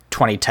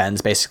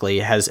2010s basically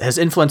has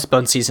influenced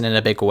Bone Season in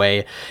a big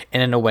way,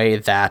 and in a way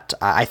that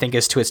I think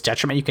is to its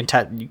detriment. You can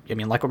tell. I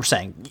mean, like what we're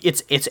saying,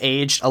 it's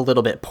aged a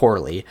little bit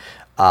poorly,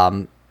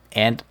 and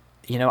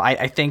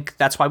I think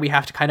that's why we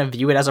have to kind of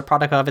view it as a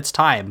product of its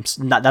times.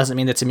 That doesn't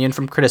mean it's immune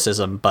from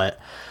criticism, but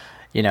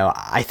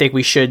I think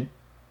we should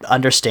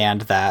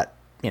understand that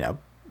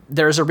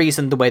there's a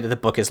reason the way that the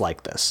book is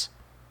like this.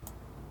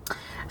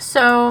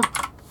 So.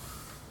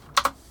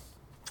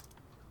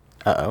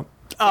 Uh-oh.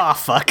 Oh,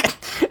 fuck.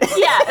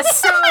 Yeah,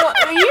 so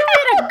you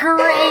made a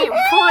great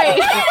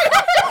point.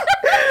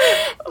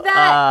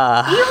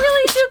 That you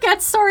really do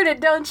get sorted,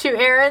 don't you,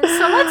 Aaron?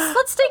 So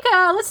let's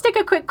take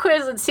a quick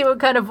quiz and see what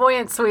kind of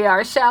voyants we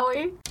are, shall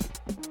we?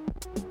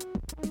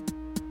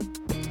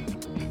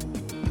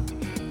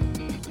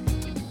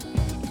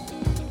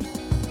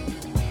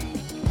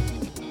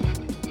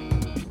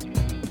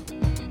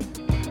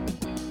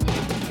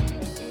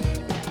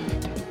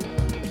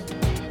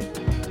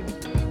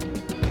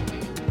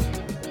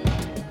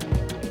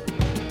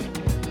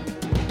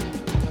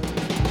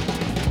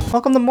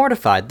 Welcome to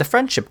Mortified, the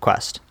Friendship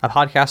Quest, a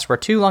podcast where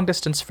two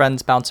long-distance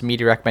friends bounce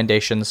media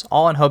recommendations,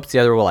 all in hopes the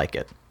other will like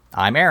it.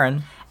 I'm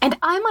Aaron. And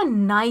I'm a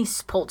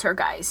nice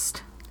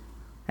poltergeist.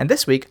 And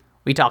this week,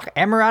 we talk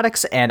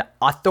Amoratics and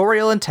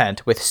authorial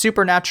intent with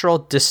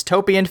supernatural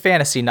dystopian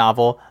fantasy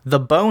novel, The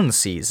Bone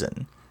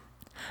Season.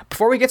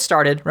 Before we get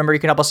started, remember you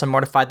can help us on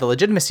Mortified the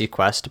Legitimacy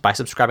Quest by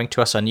subscribing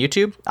to us on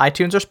YouTube,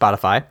 iTunes, or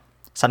Spotify,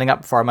 signing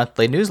up for our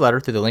monthly newsletter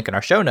through the link in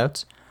our show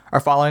notes,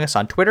 or following us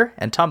on Twitter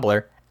and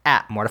Tumblr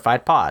at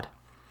MortifiedPod.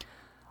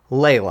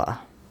 Layla.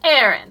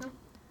 Aaron.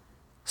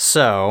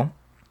 So,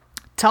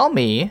 tell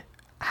me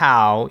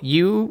how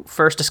you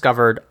first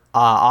discovered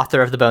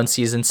author of The Bone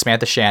Season,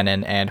 Samantha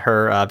Shannon, and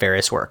her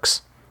various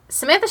works.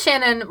 Samantha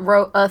Shannon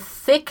wrote a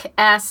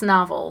thick-ass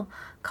novel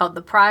called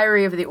The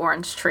Priory of the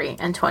Orange Tree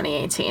in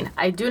 2018.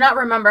 I do not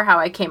remember how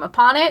I came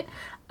upon it.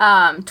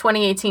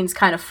 2018 is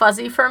kind of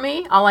fuzzy for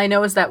me. All I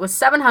know is that it was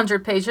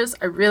 700 pages.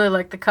 I really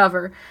liked the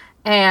cover.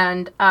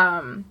 And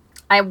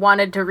I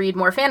wanted to read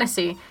more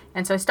fantasy,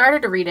 and so I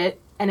started to read it,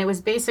 and it was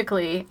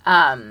basically,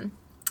 I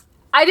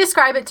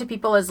describe it to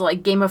people as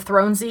like Game of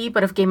Thrones-y,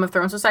 but if Game of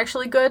Thrones was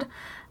actually good,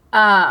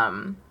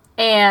 and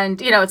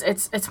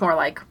it's more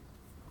like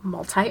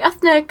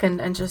multi-ethnic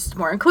and just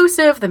more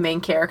inclusive. The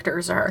main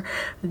characters are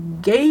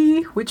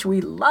gay, which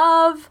we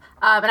love,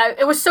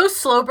 it was so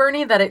slow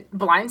burny that it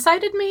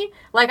blindsided me.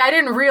 Like, I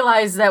didn't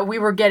realize that we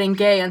were getting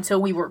gay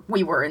until we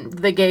were in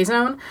the gay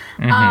zone,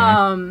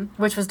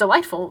 which was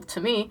delightful to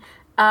me.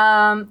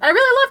 I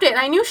really loved it, and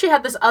I knew she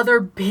had this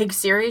other big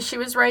series she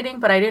was writing,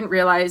 but I didn't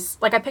realize,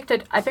 like, I picked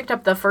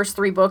up the first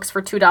 3 books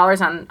for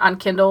 $2 on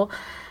Kindle,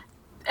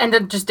 and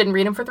then just didn't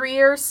read them for 3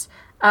 years,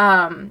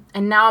 and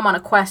now I'm on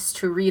a quest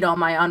to read all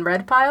my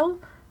unread pile,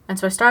 and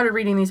so I started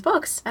reading these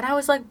books, and I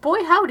was like,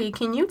 boy howdy,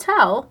 can you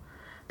tell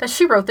that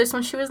she wrote this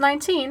when she was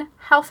 19?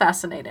 How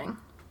fascinating.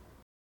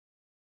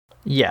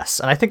 Yes,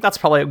 and I think that's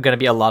probably going to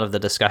be a lot of the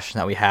discussion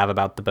that we have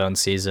about The Bone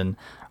Season.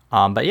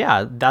 But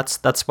yeah,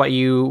 that's what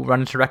you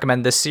wanted to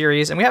recommend this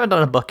series, and we haven't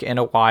done a book in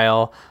a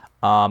while.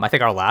 I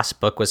think our last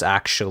book was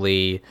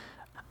actually,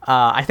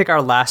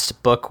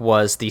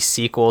 the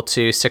sequel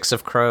to Six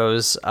of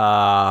Crows.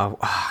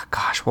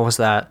 What was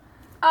that?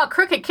 Oh,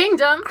 Crooked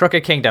Kingdom.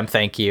 Crooked Kingdom,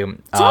 thank you.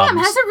 Damn,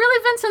 has it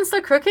really been since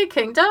the Crooked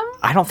Kingdom?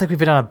 I don't think we've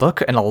been on a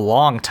book in a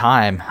long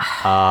time.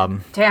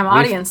 Damn,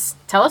 audience,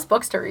 tell us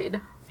books to read.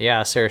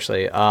 Yeah,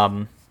 seriously.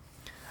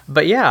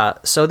 But yeah,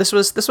 so this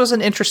was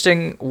an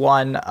interesting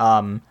one.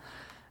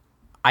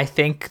 I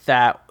think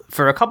that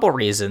for a couple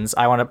reasons,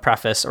 I want to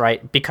preface,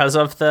 right, because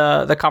of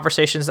the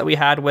conversations that we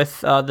had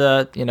with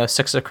the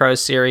Six of Crows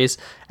series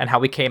and how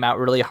we came out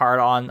really hard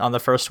on the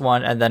first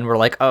one, and then we're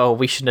like, oh,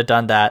 we shouldn't have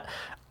done that.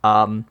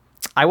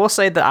 I will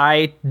say that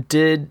I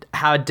did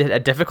a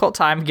difficult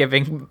time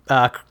giving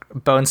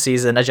Bone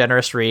Season a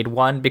generous read.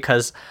 One,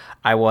 because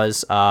I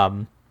was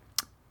I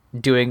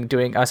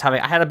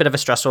had a bit of a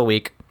stressful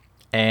week,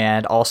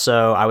 and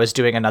also I was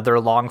doing another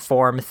long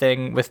form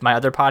thing with my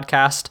other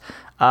podcast,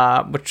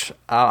 which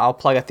I'll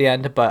plug at the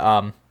end. But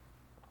I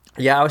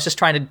was just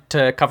trying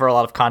to cover a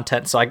lot of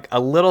content, so I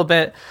a little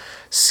bit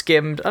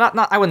skimmed. Not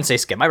I wouldn't say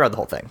skim. I read the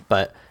whole thing,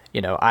 but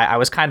I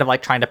was kind of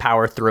like trying to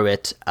power through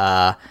it,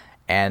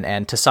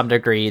 and to some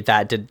degree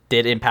that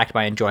did impact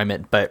my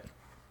enjoyment. But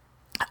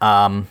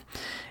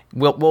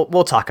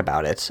we'll talk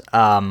about it.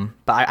 But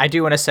I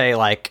do want to say,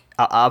 like,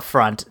 up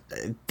front,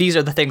 these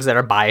are the things that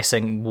are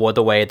biasing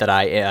the way that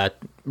I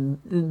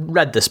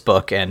read this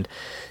book, and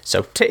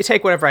so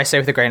take whatever I say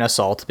with a grain of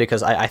salt,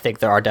 because I think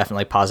there are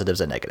definitely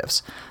positives and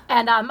negatives.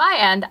 And on my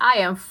end, I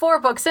am 4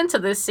 books into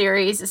this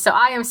series, so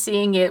I am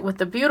seeing it with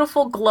the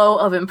beautiful glow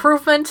of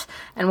improvement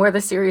and where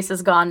the series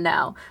has gone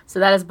now. So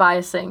that is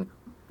biasing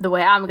the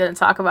way I'm going to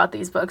talk about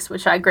these books,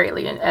 which I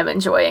greatly am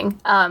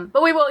enjoying.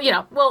 But we will,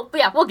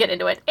 we'll get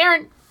into it.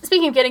 Aaron,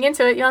 speaking of getting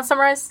into it, you want to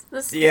summarize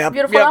this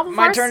beautiful novel for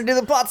my us? turn to do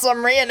the plot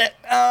summary in it.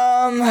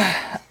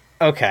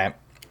 Okay.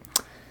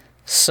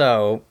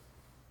 So,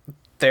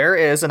 there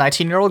is a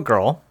 19-year-old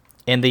girl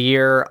in the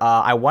year,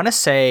 I want to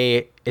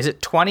say, is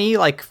it 20,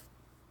 like,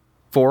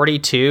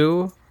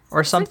 42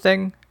 or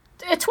something.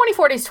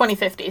 2040s,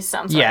 2050s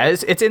sounds Yeah,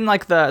 right. it's in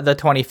like the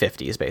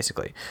 2050s,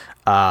 basically.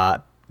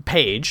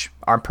 Paige,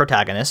 our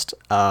protagonist,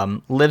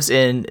 lives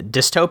in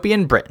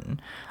dystopian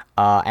Britain.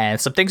 And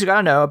some things you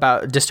gotta know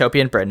about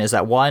dystopian Britain is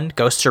that, one,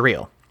 ghosts are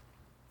real.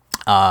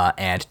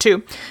 And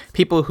two,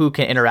 people who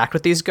can interact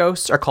with these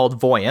ghosts are called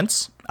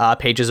voyants.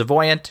 Paige is a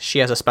voyant. She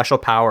has a special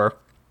power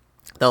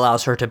that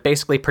allows her to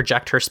basically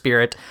project her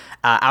spirit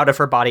out of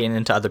her body and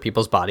into other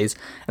people's bodies,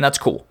 and that's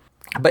cool.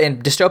 But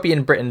in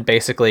dystopian Britain,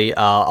 basically,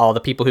 all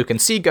the people who can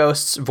see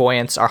ghosts,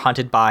 voyants, are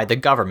hunted by the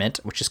government,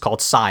 which is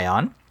called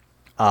Scion,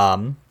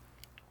 and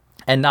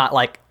not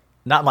like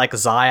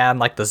Zion,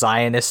 like the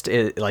Zionist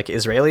like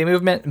Israeli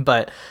movement,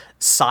 but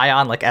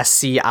Scion, like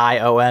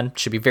Scion.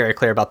 Should be very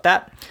clear about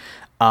that.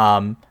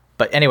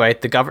 But anyway,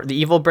 the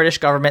evil British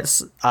government,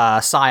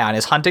 Scion,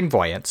 is hunting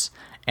voyants,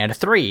 and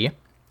three,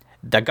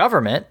 the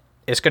government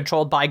is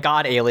controlled by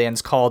god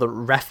aliens called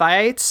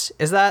Rephaites.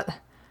 Is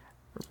that?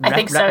 I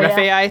think so, yeah.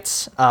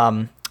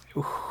 Rephaites,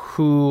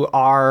 who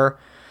are...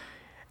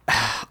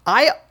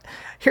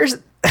 Here's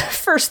the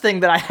first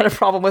thing that I had a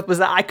problem with was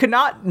that I could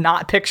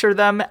not picture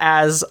them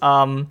as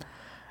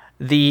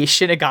the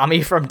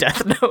Shinigami from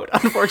Death Note,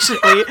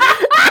 unfortunately.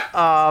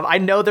 I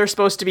know they're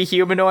supposed to be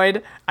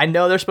humanoid. I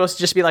know they're supposed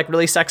to just be like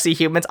really sexy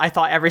humans. I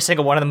thought every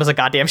single one of them was a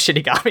goddamn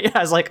Shinigami. I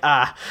was like,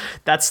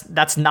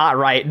 that's not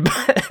right.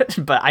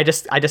 But I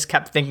just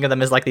kept thinking of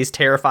them as like these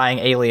terrifying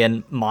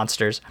alien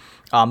monsters.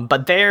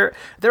 But their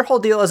whole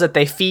deal is that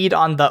they feed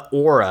on the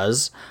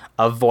auras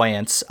of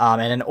voyants.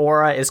 And an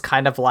aura is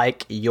kind of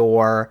like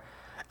your...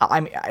 I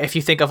mean, if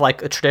you think of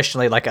like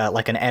traditionally like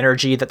an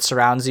energy that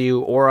surrounds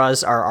you,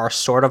 auras are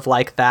sort of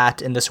like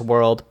that in this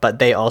world, but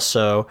they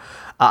also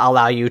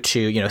allow you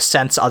to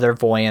sense other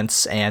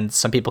voyants, and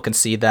some people can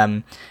see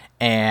them,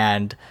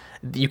 and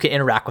you can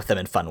interact with them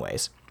in fun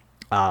ways.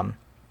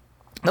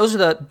 Those are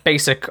the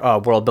basic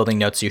world building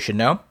notes you should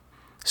know.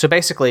 So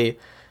basically,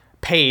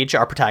 Paige,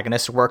 our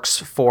protagonist, works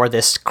for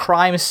this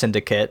crime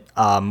syndicate,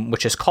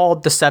 which is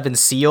called the Seven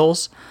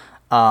Seals.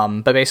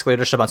 But basically,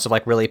 there's a bunch of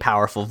like really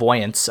powerful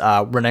voyants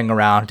running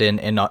around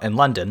in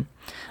London.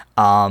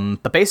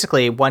 But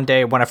basically, one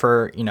day, one of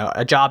her,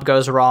 a job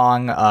goes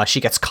wrong. She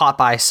gets caught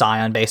by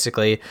Scion,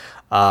 basically,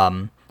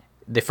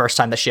 the first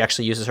time that she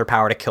actually uses her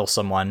power to kill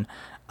someone.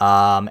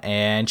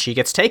 And she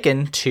gets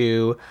taken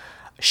to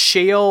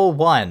Sheol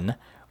 1,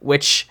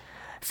 which,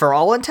 for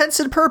all intents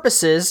and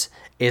purposes,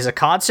 is a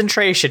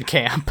concentration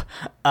camp.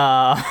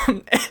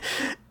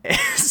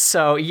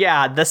 So,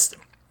 yeah, this...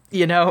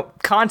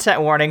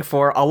 content warning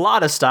for a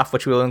lot of stuff,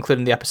 which we will include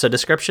in the episode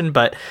description,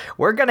 but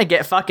we're going to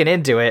get fucking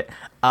into it.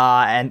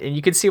 And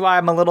you can see why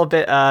I'm a little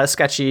bit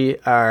sketchy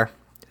or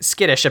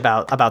skittish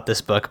about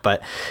this book.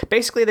 But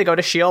basically, they go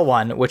to Sheol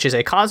 1, which is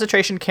a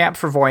concentration camp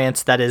for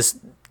voyants that is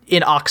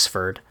in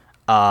Oxford.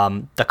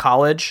 The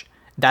college,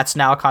 that's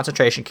now a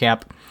concentration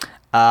camp,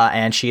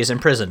 and she is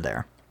imprisoned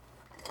there.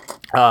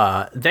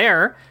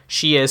 There,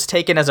 she is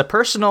taken as a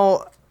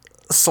personal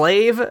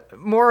slave,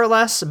 more or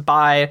less,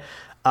 by...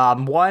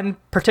 one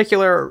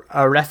particular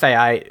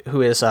Rephaite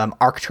who is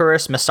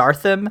Arcturus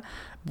Mesarthim.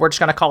 We're just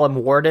going to call him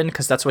Warden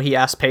because that's what he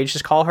asked Paige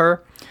to call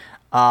her.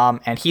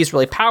 And he's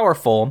really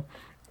powerful,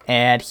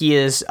 and he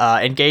is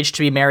engaged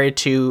to be married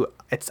to,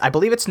 I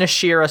believe it's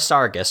Nashira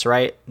Sargis,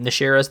 right?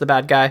 Nashira is the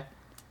bad guy?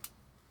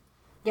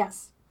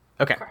 Yes.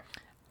 Okay.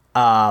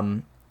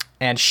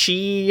 And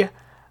she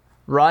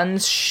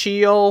runs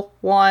Sheol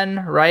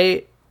 1,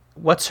 right?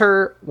 What's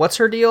her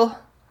deal?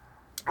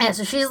 Yeah,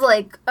 so she's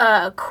like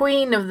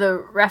queen of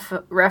the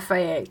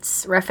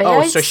Rephaites.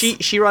 Oh, so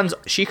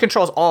she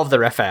controls all of the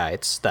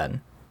Rephaites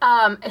then.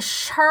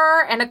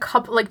 Her and a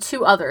couple, like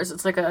two others.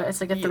 It's like a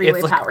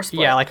three-way power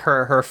split. Yeah, like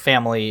her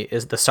family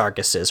is the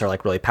Sargises are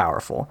like really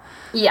powerful.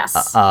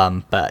 Yes.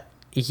 But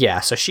yeah,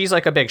 so she's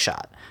like a big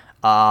shot.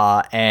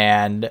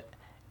 And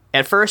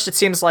at first it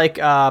seems like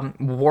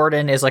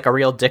Warden is like a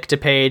real dick to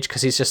Paige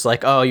because he's just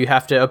like, oh, you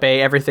have to obey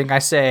everything I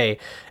say.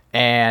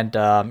 And,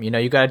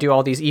 you got to do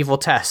all these evil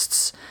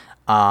tests.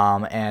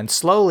 And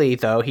slowly,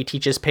 though, he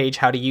teaches Paige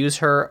how to use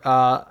her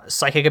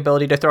psychic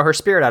ability to throw her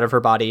spirit out of her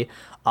body,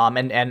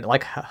 and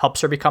like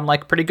helps her become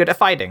like pretty good at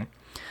fighting.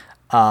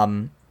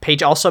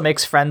 Paige also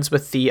makes friends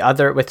with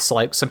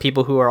like some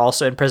people who are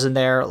also in prison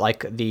there,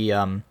 like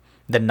the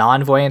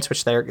non-voyants,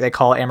 which they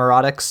call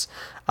Amerotics,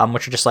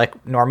 which are just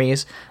like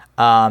normies.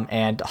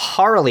 And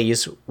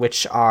Harleys,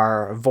 which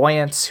are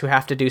voyants who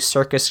have to do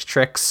circus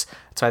tricks.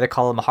 That's why they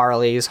call them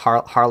Harleys,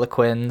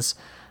 Harlequins.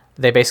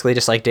 They basically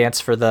just like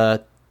dance for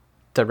the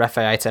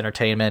Rephaites'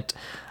 entertainment.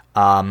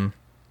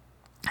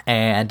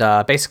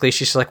 Basically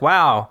she's just like,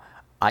 wow,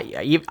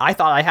 I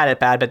thought I had it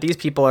bad, but these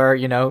people are,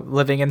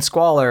 living in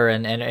squalor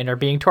and are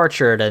being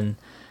tortured, and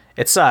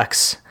it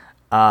sucks.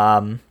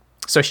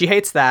 So she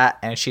hates that,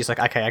 and she's like,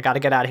 okay, I got to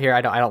get out of here.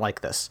 I don't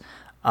like this.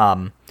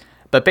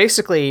 But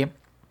basically,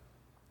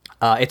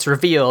 it's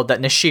revealed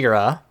that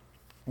Nashira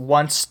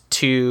wants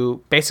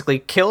to basically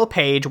kill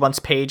Paige once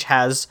Paige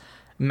has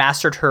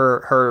mastered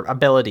her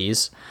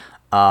abilities.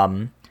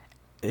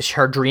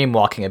 Her dream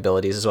walking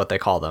abilities is what they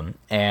call them.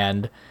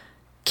 And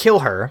kill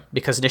her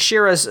because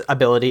Nishira's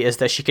ability is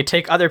that she could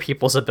take other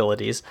people's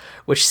abilities,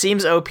 which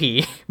seems OP,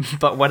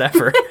 but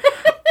whatever.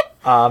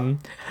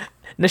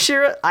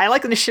 Nishira, I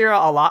like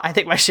Nishira a lot. I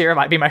think Nishira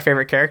might be my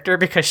favorite character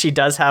because she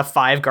does have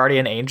 5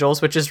 guardian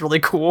angels, which is really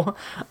cool.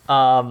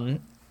 But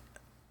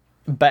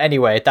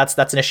anyway, that's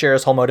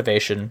Nishira's whole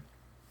motivation.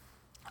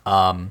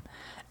 And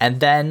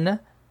then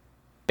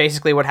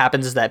basically what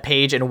happens is that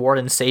Paige and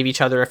Warden save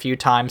each other a few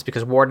times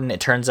because Warden, it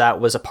turns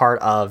out, was a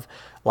part of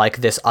like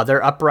this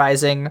other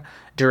uprising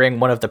during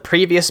one of the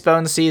previous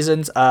Bone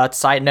seasons.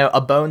 Side note,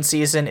 a Bone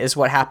season is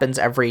what happens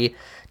every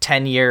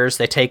 10 years.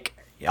 They take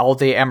all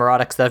the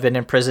Emerotics that have been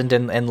imprisoned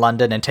in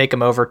London and take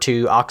them over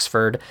to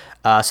Oxford.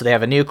 So they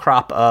have a new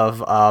crop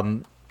of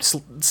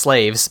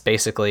slaves,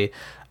 basically,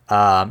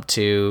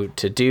 to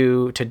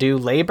do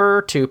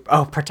labor to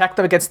protect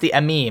them against the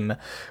Emim,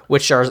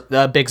 which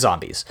are big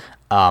zombies.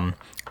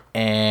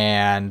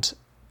 And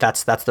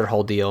that's their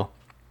whole deal.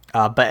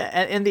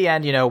 But in the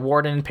end,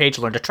 Warden and Paige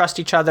learn to trust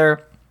each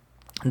other.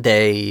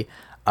 They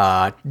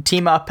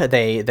team up.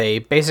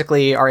 They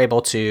basically are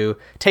able to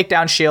take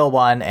down Shield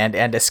 1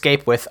 and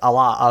escape with a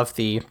lot of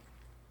the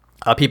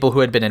people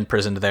who had been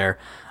imprisoned there.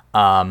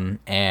 Yeah,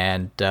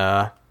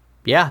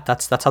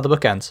 that's how the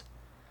book ends.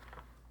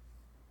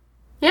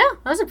 Yeah,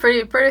 that was a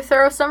pretty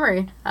thorough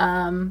summary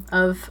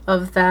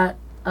of that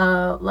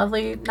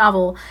lovely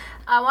novel.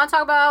 I want to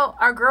talk about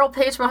our girl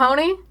Paige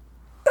Mahoney.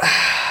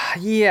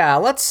 Yeah,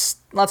 let's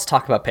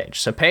talk about Paige.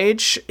 So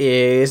Paige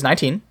is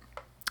 19.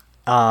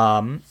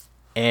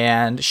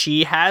 And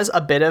she has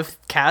a bit of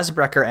Kaz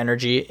Brekker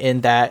energy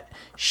in that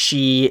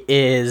she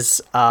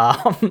is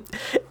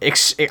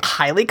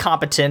highly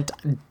competent,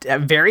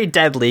 very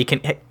deadly.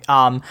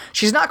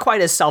 She's not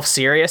quite as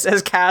self-serious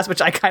as Kaz,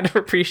 which I kind of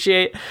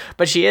appreciate,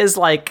 but she is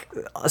like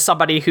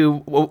somebody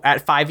who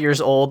at 5 years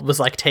old was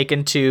like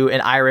taken to an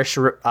Irish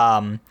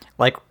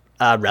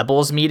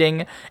rebels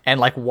meeting and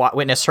like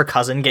witnessed her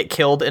cousin get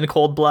killed in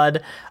cold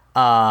blood.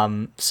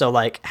 So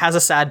like has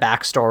a sad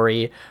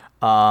backstory.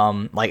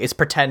 Like is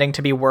pretending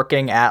to be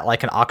working at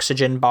like an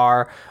oxygen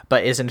bar,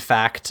 but is in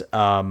fact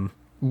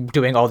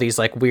doing all these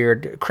like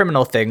weird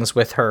criminal things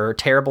with her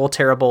terrible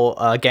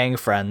gang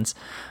friends.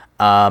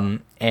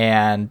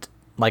 And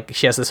like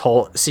she has this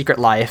whole secret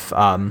life.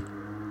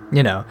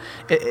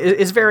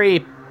 It's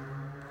very.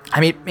 I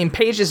mean,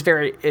 Paige is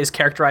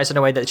characterized in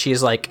a way that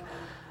she's like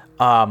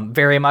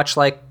very much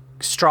like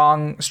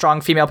strong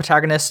female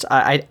protagonist.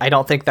 I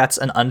don't think that's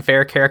an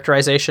unfair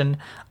characterization.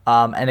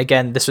 And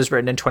again, this was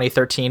written in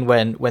 2013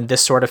 when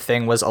this sort of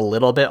thing was a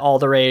little bit all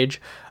the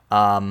rage.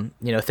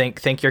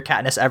 Think your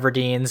Katniss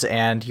Everdeen's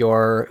and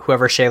your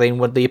whoever Shailene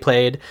Woodley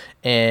played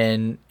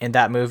in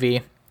that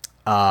movie.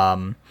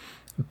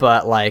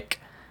 But like,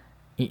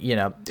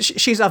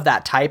 she's of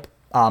that type.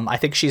 I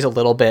think she's a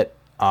little bit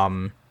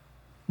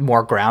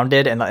more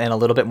grounded and a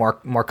little bit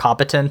more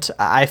competent.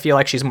 I feel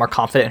like she's more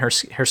confident in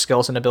her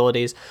skills and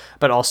abilities,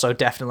 but also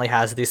definitely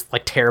has this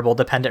like terrible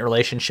dependent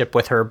relationship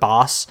with her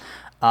boss,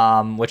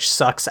 which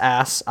sucks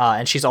ass.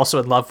 And she's also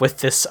in love with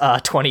this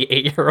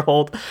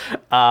 28-year-old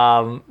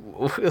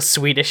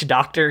Swedish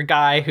doctor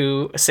guy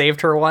who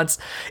saved her once.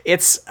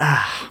 It's a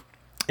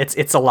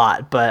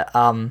lot, but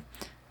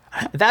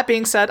that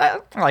being said, I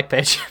like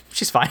Paige.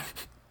 She's fine.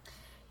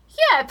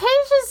 Yeah,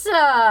 Paige is,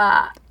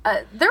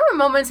 there were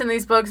moments in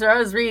these books where I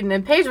was reading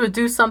and Paige would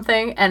do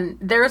something and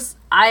there's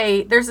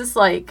this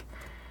like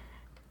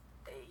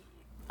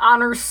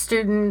honor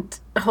student,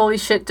 holy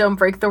shit, don't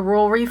break the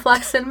rule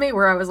reflex in me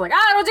where I was like,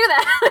 don't do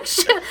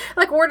that.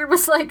 Like Warden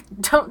was like,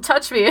 don't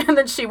touch me. And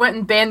then she went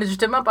and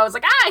bandaged him up. I was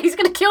like, he's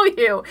going to kill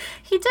you.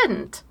 He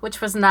didn't, which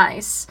was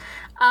nice.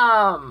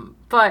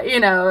 But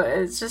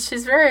it's just,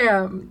 she's very,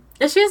 I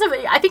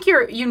think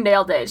you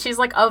nailed it. She's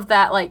like of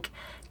that like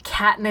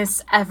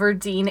Katniss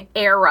Everdeen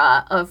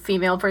era of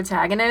female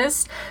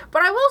protagonists,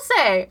 but I will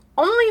say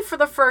only for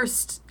the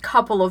first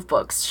couple of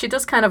books. She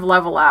does kind of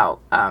level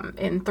out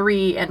in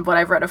 3 and what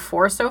I've read of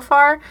 4 so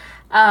far.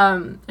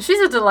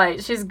 She's a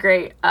delight. She's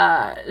great.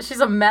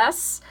 She's a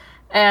mess,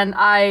 and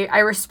I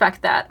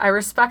respect that. I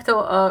respect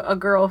a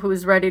girl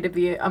who's ready to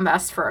be a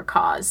mess for a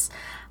cause.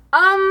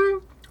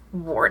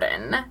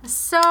 Warden.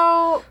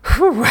 So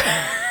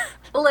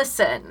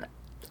listen,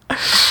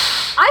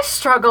 I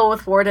struggle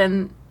with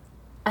Warden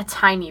a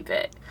tiny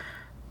bit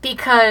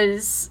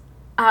because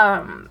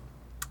I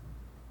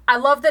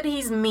love that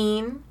he's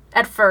mean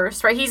at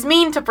first, right? He's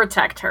mean to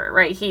protect her,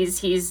 right?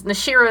 He's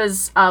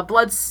Nishira's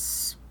blood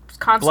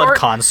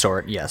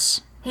consort,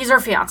 yes. He's her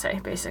fiance,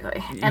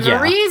 basically. And the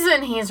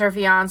reason he's her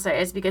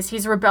fiance is because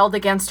he's rebelled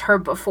against her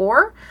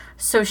before,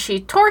 so she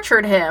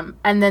tortured him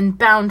and then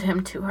bound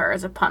him to her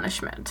as a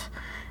punishment,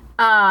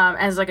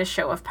 as like a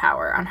show of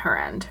power on her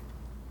end.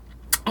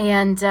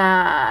 And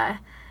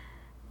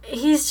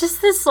he's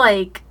just this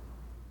like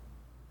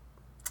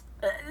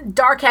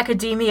dark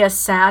academia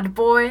sad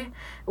boy,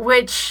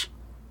 which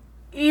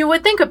you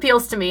would think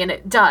appeals to me, and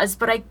it does,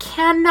 but I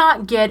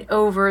cannot get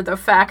over the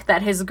fact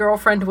that his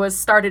girlfriend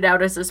started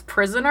out as his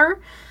prisoner.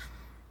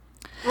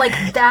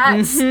 Like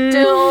that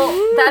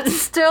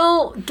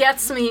still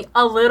gets me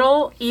a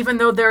little, even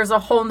though there's a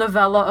whole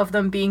novella of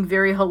them being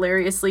very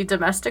hilariously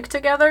domestic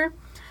together,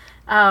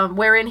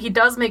 wherein he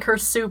does make her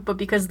soup, but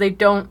because they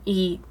don't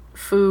eat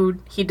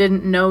food, he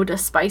didn't know to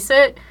spice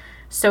it,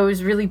 so it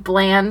was really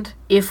bland,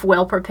 if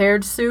well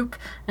prepared soup,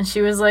 and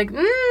she was like,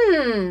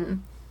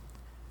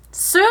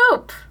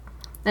 soup,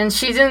 and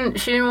she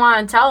didn't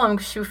want to tell him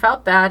because she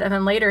felt bad, and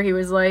then later he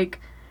was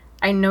like,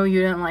 I know you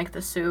didn't like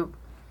the soup.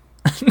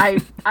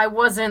 I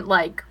wasn't,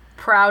 like,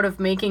 proud of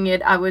making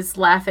it. I was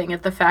laughing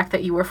at the fact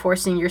that you were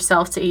forcing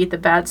yourself to eat the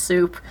bad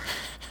soup.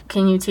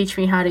 Can you teach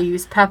me how to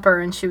use pepper?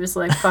 And she was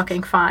like,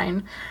 fucking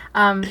fine.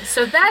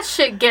 So that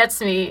shit gets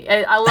me.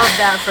 I love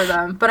that for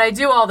them. But I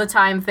do all the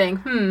time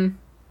think,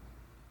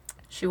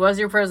 she was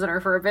your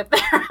prisoner for a bit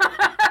there.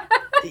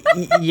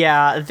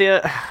 Yeah.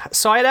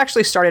 So I had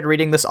actually started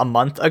reading this a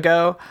month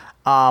ago.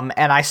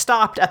 And I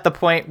stopped at the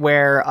point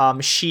where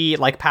she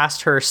like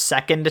passed her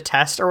second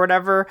test or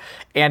whatever,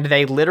 and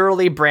they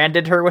literally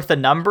branded her with a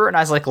number, and I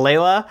was like,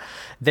 Layla,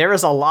 there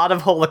is a lot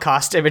of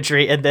Holocaust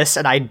imagery in this,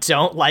 and I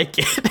don't like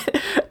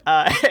it.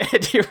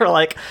 And you were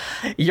like,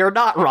 you're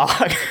not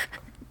wrong.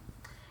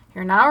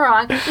 You're not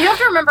wrong. You have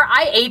to remember,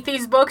 I ate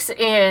these books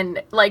in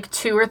like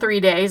 2 or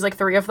 3 days, like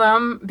 3 of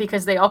them,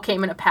 because they all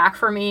came in a pack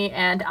for me,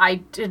 and I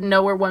didn't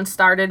know where one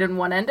started and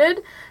one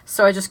ended,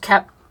 so I just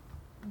kept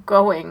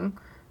going.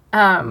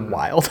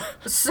 Wild.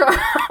 So,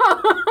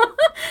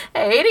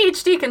 hey,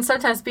 ADHD can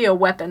sometimes be a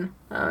weapon,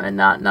 and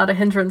not a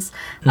hindrance.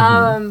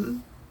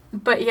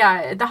 But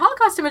yeah, the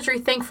Holocaust imagery,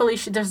 thankfully,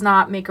 she does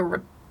not make a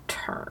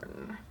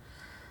return.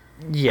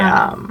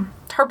 Yeah.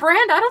 Her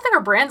brand, I don't think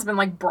her brand's been,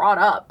 like, brought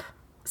up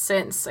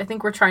since. I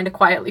think we're trying to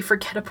quietly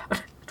forget about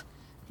it.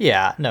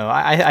 Yeah, no,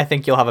 I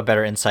think you'll have a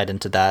better insight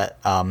into that.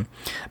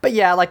 But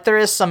yeah, like, there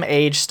is some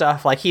age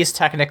stuff. Like, he's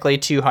technically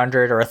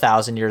 200 or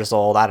 1,000 years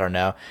old. I don't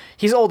know.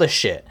 He's old as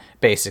shit,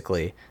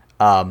 basically.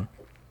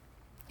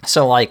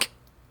 So, like,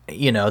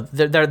 you know,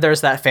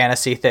 there's that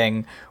fantasy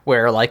thing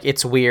where, like,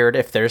 it's weird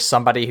if there's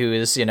somebody who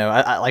is, you know,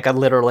 like,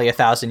 literally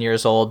 1,000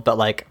 years old, but,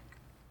 like,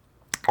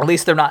 at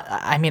least they're not.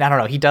 I mean, I don't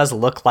know. He does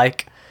look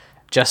like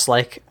just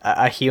like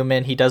a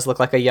human. He does look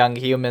like a young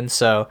human,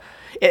 so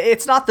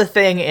it's not the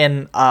thing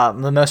in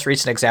the most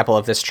recent example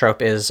of this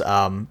trope is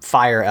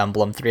Fire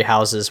Emblem Three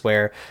Houses,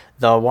 where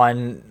the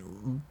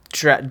one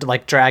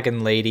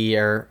dragon lady,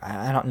 or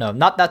I don't know,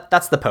 not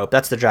that's the Pope,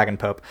 that's the Dragon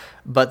Pope,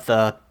 but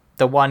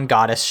the one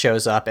goddess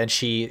shows up, and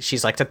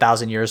she's like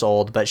 1,000 years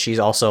old, but she's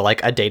also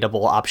like a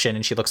dateable option,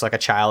 and she looks like a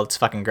child. It's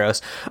fucking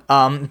gross.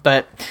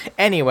 But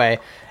anyway,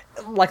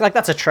 like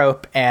that's a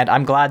trope, and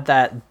I'm glad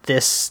that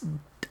this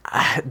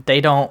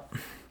they don't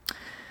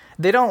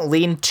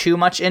lean too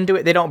much into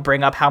it. They don't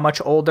bring up how much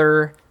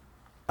older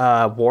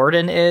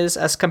Warden is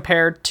as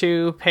compared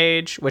to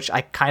Paige, which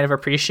I kind of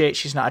appreciate.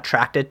 She's not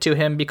attracted to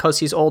him because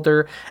he's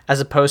older, as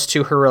opposed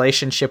to her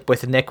relationship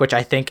with Nick, which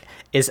I think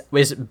is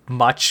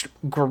much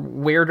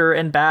weirder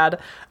and bad,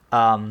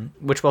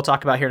 which we'll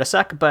talk about here in a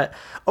sec. But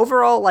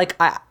overall, like,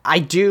 I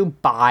do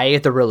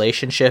buy the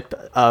relationship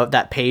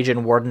that Paige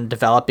and Warden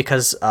develop,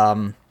 because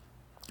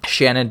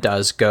Shannon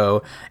does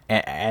go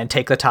and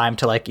take the time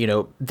to, like, you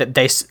know,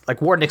 they like,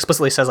 Warden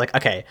explicitly says, like,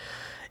 okay,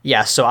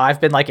 yeah, so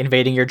I've been, like,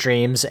 invading your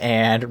dreams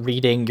and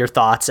reading your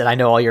thoughts, and I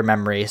know all your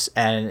memories.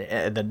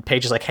 And then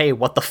Paige is like, hey,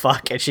 what the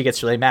fuck? And she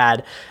gets really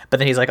mad. But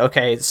then he's like,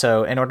 okay,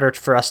 so in order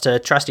for us to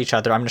trust each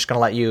other, I'm just going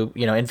to let you,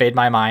 you know, invade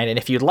my mind. And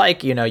if you'd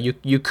like, you know,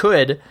 you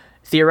could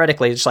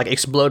theoretically just, like,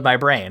 explode my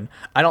brain.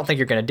 I don't think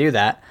you're going to do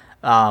that.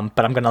 But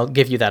I'm going to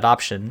give you that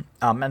option.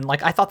 And,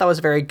 like, I thought that was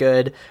very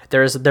good.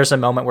 There's a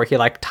moment where he,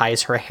 like,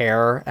 ties her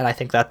hair, and I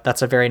think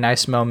that's a very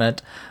nice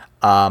moment.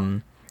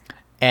 And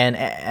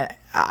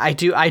I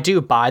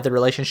do buy the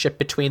relationship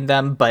between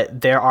them,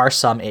 but there are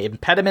some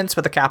impediments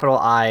with a capital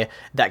I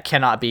that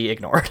cannot be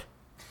ignored.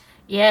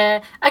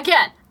 Yeah,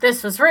 again,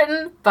 this was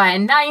written by a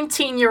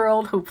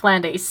 19-year-old who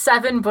planned a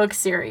 7-book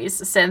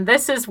series, and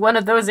this is one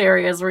of those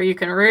areas where you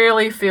can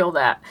really feel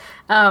that.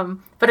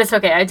 But it's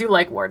okay, I do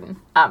like Warden.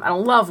 I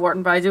don't love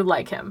Warden, but I do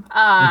like him.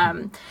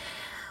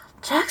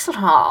 Jackson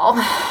Hall.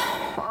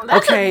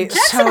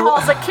 Jackson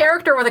Hall's a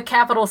character with a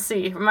capital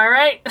C, am I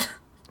right?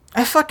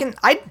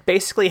 I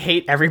basically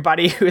hate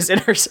everybody who's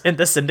in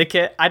the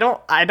Syndicate.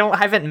 I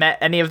haven't met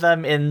any of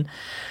them in.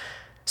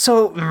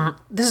 So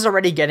this is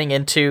already getting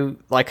into,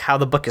 like, how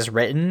the book is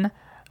written,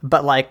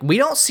 but, like, we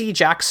don't see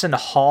Jackson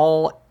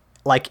Hall,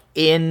 like,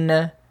 in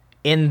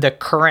the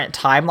current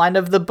timeline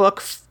of the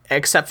book,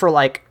 except for,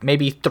 like,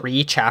 maybe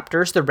 3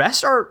 chapters. The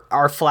rest are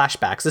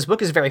flashbacks. This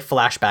book is very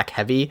flashback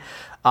heavy,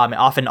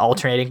 often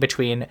alternating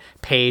between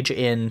Paige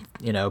in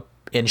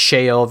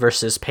Sheol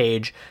versus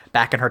Paige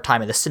back in her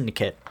time in the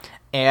Syndicate.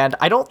 And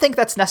I don't think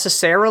that's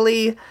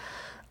necessarily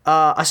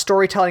a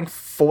storytelling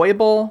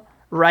foible,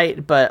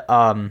 right? But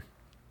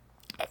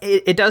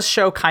it does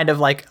show kind of,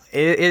 like,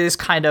 it is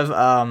kind of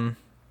a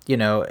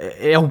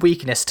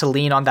weakness to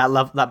lean on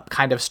that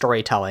kind of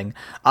storytelling,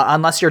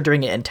 unless you're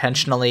doing it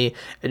intentionally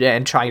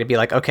and trying to be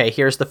like, okay,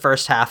 here's the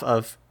first half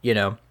of, you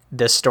know,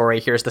 this story,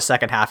 here's the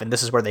second half, and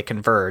this is where they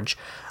converge.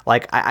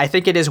 Like, I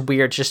think it is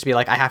weird just to be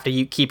like, I have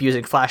to keep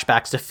using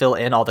flashbacks to fill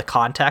in all the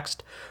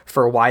context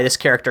for why this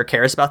character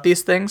cares about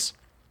these things,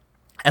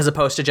 as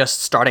opposed to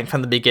just starting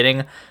from the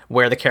beginning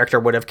where the character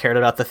would have cared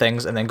about the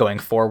things and then going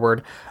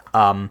forward.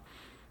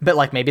 But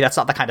like, maybe that's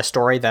not the kind of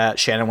story that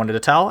Shannon wanted to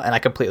tell, and I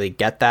completely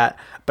get that.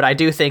 But I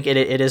do think it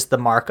is the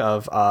mark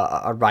of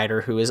a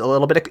writer who is a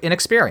little bit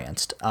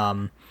inexperienced.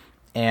 I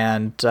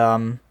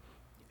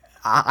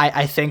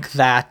think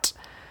that,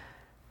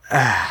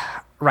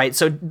 right,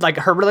 so like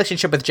her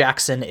relationship with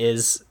Jackson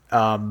is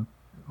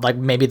like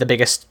maybe the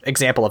biggest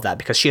example of that,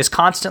 because she is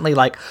constantly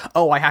like,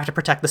 oh, I have to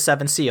protect the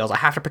Seven Seals. I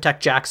have to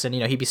protect Jackson. You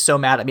know, he'd be so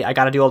mad at me. I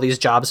got to do all these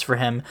jobs for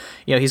him.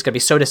 You know, he's going to be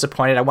so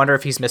disappointed. I wonder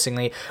if he's missing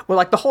me. Well,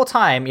 like the whole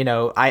time, you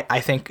know, I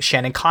think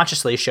Shannon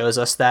consciously shows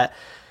us that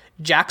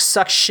Jack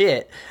sucks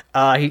shit.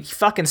 He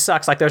fucking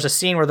sucks. Like, there's a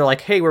scene where they're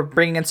like, hey, we're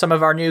bringing in some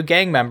of our new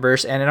gang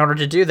members, and in order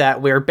to do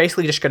that, we're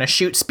basically just going to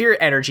shoot spirit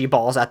energy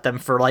balls at them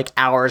for like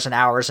hours and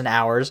hours and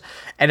hours.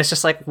 And it's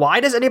just like, why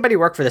does anybody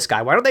work for this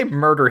guy? Why don't they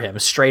murder him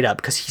straight up?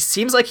 Because he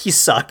seems like he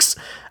sucks.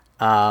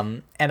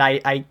 And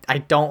I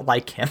don't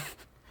like him.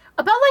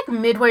 About like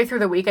midway through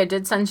the week, I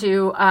did send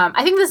you.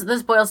 I think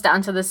this boils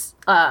down to this.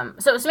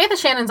 So Samantha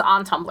Shannon's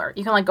on Tumblr.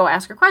 You can like go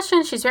ask her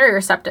questions. She's very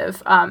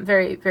receptive.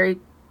 Very, very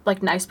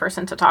like nice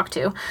person to talk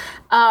to.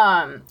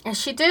 And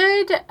she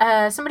did.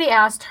 Somebody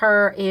asked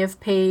her if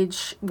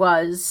Paige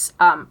was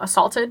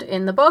assaulted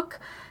in the book,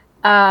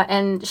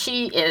 and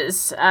she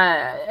is.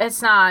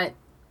 It's not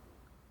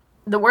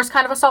the worst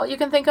kind of assault you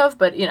can think of,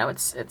 but you know,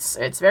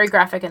 it's very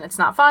graphic and it's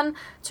not fun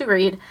to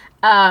read.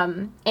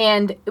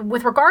 And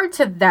with regard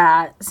to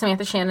that,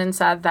 Samantha Shannon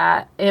said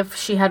that if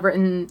she had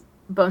written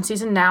Bone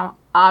Season now,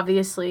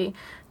 obviously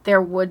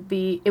it would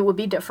be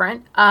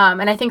different.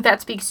 And I think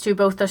that speaks to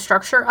both the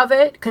structure of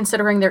it,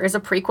 considering there is a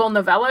prequel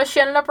novella she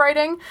ended up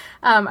writing.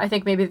 I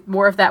think maybe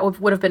more of that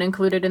would have been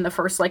included in the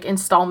first like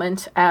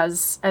installment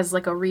as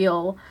like a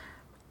real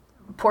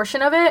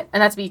portion of it.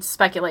 And that's me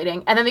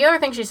speculating. And then the other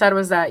thing she said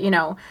was that, you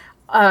know,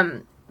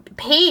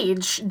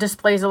 Paige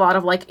displays a lot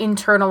of like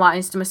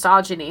internalized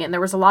misogyny, and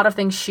there was a lot of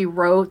things she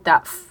wrote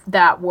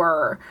that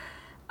were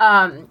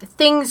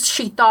things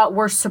she thought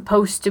were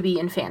supposed to be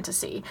in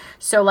fantasy.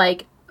 So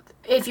like,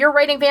 if you're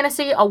writing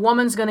fantasy, a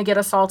woman's going to get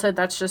assaulted.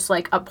 That's just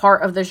like a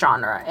part of the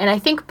genre. And I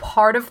think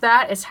part of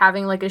that is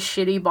having like a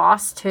shitty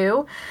boss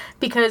too,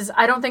 because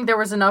I don't think there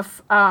was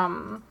enough,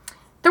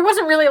 there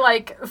wasn't really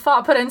like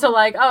thought put into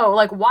like, oh,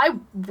 like why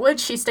would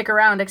she stick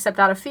around except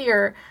out of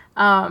fear?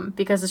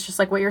 Because it's just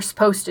like what you're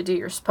supposed to do.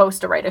 You're supposed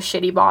to write a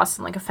shitty boss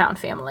and like a found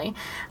family.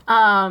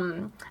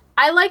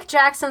 I like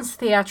Jackson's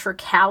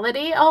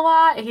theatricality a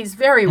lot. He's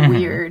very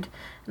weird.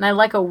 And I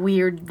like a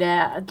weird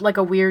dad, like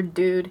a weird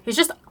dude. He's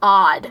just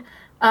odd.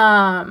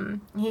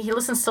 He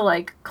listens to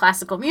like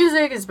classical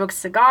music, he smokes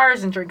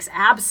cigars and drinks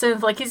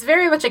absinthe. Like, he's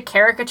very much a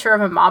caricature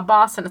of a mob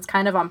boss, and it's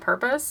kind of on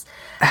purpose.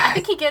 I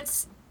think he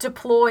gets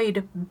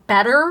deployed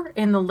better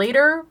in the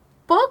later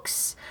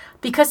books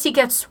because he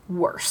gets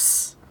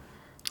worse.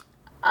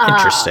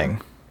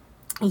 Interesting.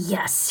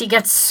 Yes, he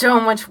gets so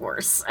much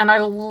worse, and I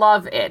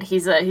love it.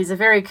 He's a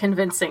very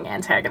convincing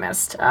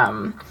antagonist.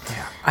 Yeah.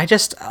 I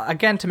just,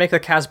 again, to make the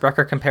Kaz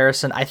Brekker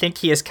comparison, I think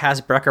he is Kaz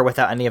Brekker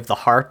without any of the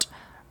heart,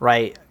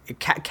 right?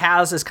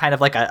 Kaz is kind of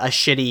like a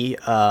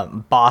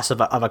shitty boss of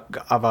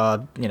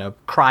a you know,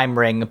 crime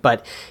ring,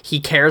 but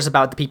he cares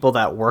about the people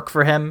that work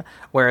for him.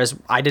 Whereas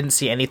I didn't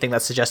see anything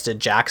that suggested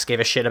Jax gave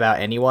a shit about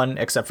anyone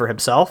except for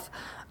himself.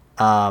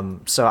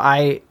 So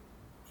I,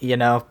 you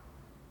know.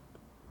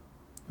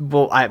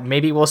 Well,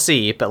 maybe we'll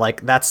see, but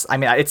like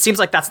it seems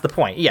like that's the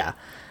point, yeah.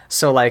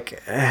 So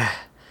like,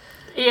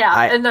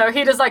 no,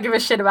 he does not give a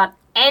shit about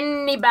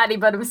anybody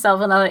but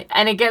himself,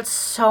 and it gets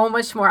so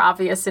much more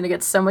obvious, and it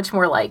gets so much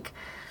more like,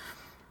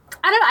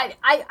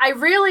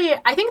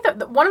 I think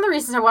that one of the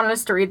reasons I wanted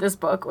us to read this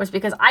book was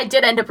because I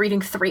did end up reading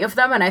 3 of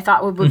them, and I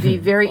thought it would be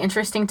very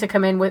interesting to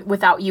come in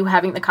without you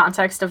having the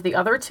context of the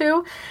other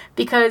 2,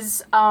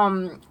 because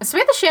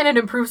Samantha Shannon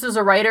improves as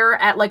a writer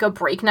at like a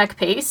breakneck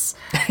pace.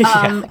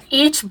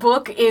 Each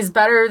book is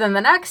better than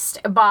the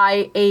next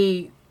by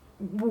a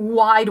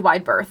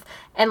wide berth.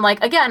 And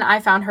like, again, I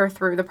found her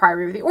through The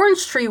Priory of the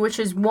Orange Tree, which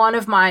is one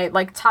of my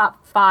like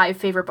top 5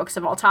 favorite books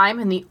of all time.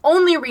 And the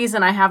only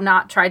reason I have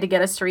not tried to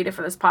get us to read it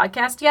for this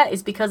podcast yet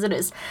is because it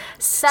is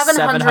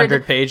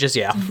 700 pages.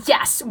 Yeah.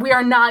 Yes, we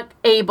are not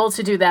able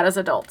to do that as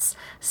adults.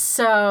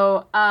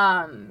 So,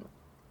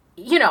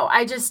 you know,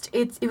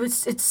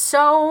 it's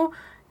so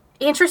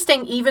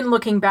interesting even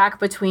looking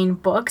back between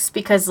books,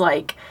 because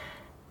like,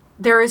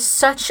 there is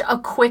such a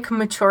quick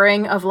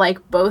maturing of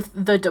like both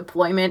the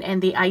deployment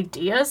and the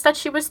ideas that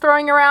she was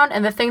throwing around.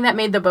 And the thing that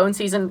made the Bone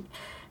Season,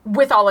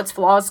 with all its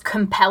flaws,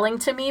 compelling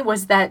to me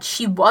was that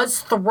she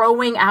was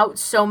throwing out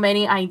so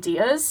many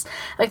ideas.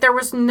 Like, there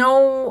was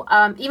no,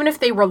 even if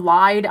they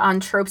relied on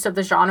tropes of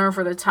the genre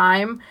for the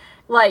time,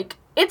 like,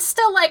 it's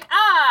still like,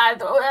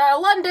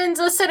 London's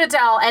a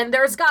citadel, and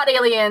there's god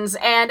aliens,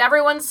 and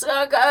everyone's,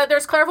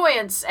 there's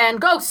clairvoyance, and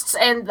ghosts,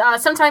 and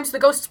sometimes the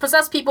ghosts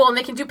possess people, and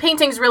they can do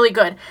paintings really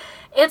good.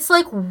 It's,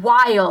 like,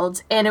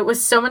 wild, and it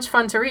was so much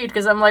fun to read,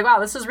 because I'm like, wow,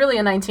 this is really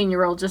a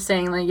 19-year-old just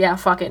saying, like, yeah,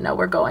 fuck it, no,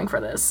 we're going for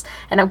this.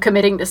 And I'm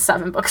committing to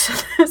 7 books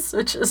of this,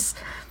 which is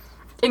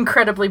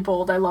incredibly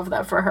bold. I love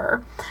that for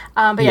her.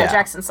 But yeah,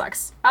 Jackson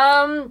sucks.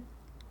 So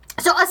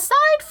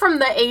aside from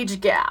the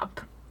age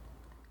gap,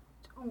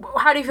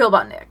 how do you feel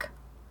about Nick?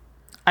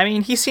 I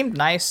mean, he seemed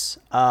nice.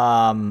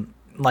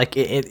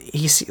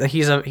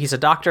 He's a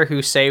doctor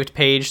who saved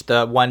Paige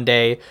the one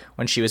day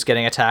when she was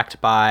getting attacked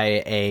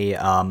by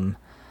a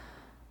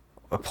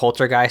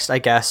poltergeist, I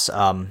guess.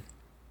 And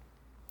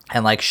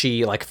like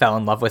she like fell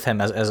in love with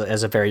him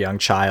as a very young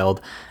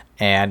child,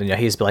 and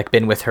he's like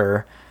been with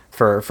her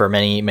for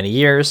many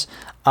years.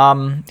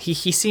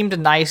 He seemed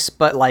nice,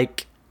 but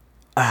like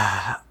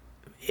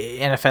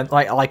in a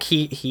like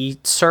he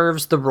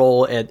serves the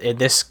role in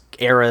this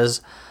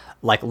era's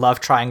like love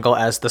triangle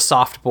as the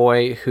soft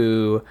boy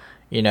who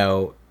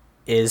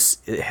is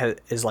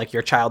like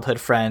your childhood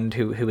friend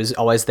who is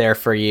always there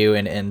for you,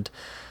 and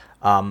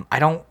I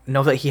don't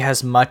know that he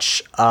has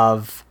much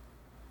of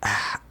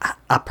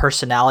a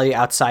personality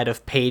outside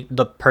of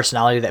the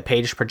personality that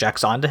Paige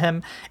projects onto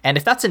him. And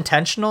if that's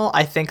intentional,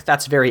 I think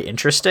that's very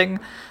interesting.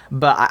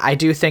 But I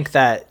do think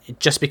that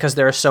just because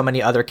there are so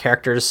many other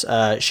characters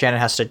Shannon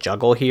has to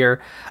juggle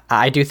here,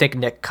 I do think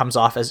Nick comes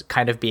off as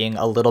kind of being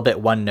a little bit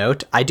one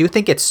note. I do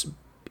think it's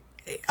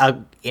a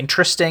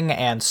interesting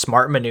and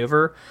smart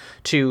maneuver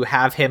to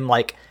have him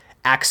like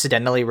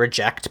accidentally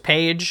reject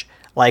Paige,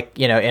 like,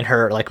 in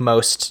her like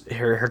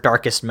her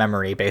darkest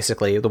memory,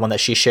 basically the one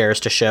that she shares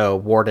to show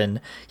Warden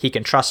he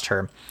can trust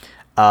her.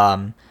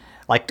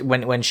 Like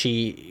when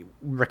she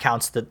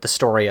recounts the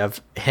story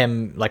of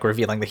him like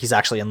revealing that he's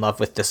actually in love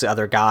with this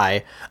other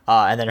guy,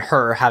 and then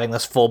her having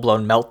this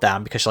full-blown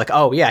meltdown because she's like,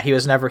 oh yeah, he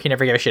never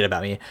gave a shit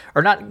about me,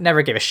 or not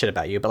never gave a shit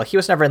about you, but like he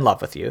was never in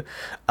love with you.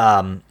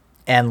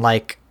 And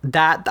like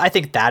that, I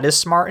think that is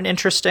smart and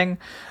interesting.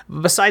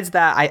 Besides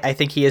that, I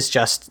think he is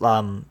just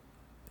a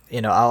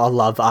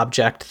love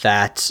object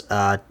that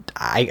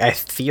I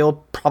feel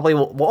probably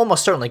will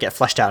almost certainly get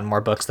fleshed out in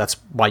more books. That's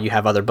why you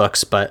have other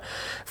books. But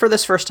for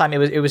this first time,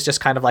 it was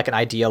just kind of like an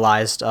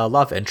idealized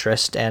love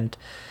interest, and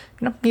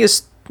he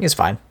is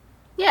fine.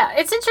 Yeah,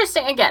 it's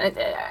interesting. Again,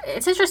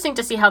 it's interesting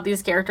to see how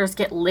these characters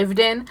get lived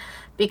in,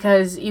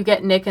 because you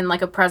get Nick in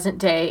like a present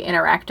day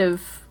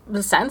interactive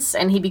sense,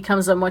 and he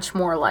becomes a much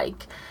more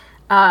like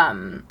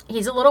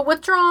he's a little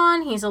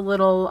withdrawn. He's a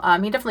little,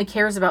 he definitely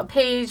cares about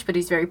Paige, but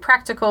he's very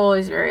practical.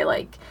 He's very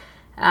like,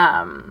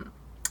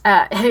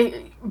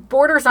 he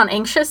borders on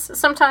anxious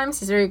sometimes.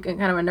 He's very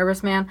kind of a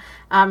nervous man.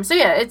 So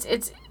yeah,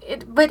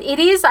 but it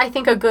is, I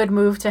think, a good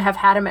move to have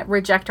had him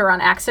reject her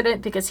on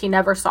accident, because he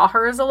never saw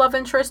her as a love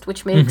interest,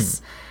 which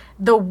makes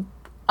the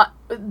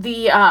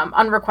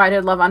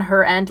unrequited love on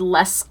her end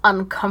less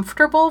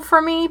uncomfortable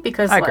for me,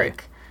 because I agree.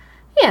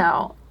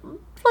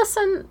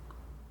 Listen,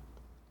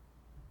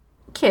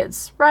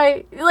 kids,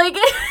 right? Like,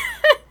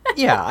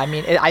 yeah, I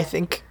mean, I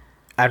think,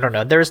 I don't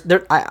know. This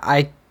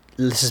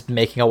is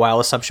making a wild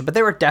assumption, but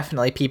there were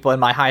definitely people in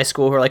my high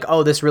school who were like,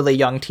 oh, this really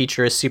young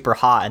teacher is super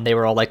hot, and they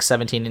were all like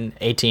 17 and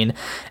 18. And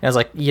I was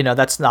like,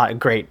 that's not a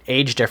great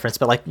age difference,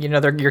 but like,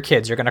 they're your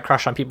kids. You're going to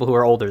crush on people who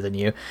are older than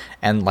you.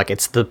 And like,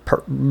 it's the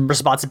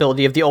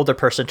responsibility of the older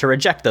person to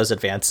reject those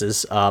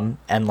advances.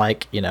 And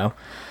like,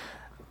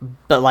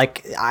 but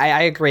like,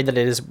 I agree that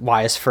it is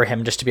wise for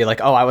him just to be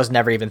like, oh, I was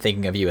never even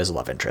thinking of you as a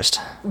love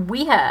interest.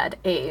 We had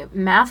a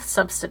math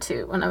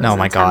substitute when I was in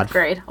 10th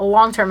grade, a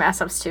long-term math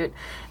substitute.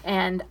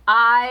 And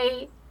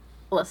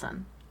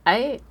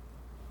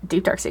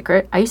deep dark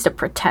secret, I used to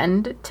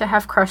pretend to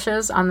have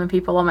crushes on the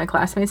people all my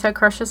classmates had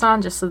crushes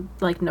on, just so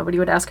like nobody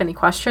would ask any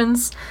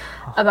questions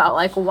about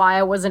like why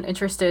I wasn't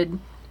interested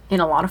in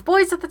a lot of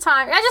boys at the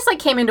time. I just like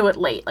came into it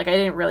late. Like I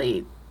didn't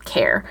really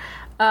care.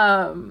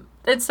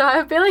 And so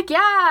I'd be like,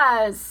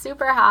 yeah,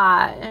 super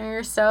hot. And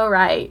you're so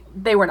right.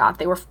 They were not.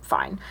 They were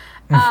fine.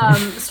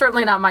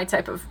 Certainly not my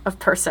type of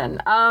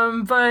person.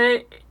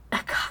 But,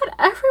 God,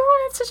 everyone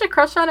had such a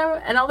crush on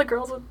him. And all the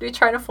girls would be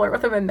trying to flirt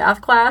with him in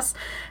math class.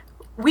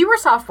 We were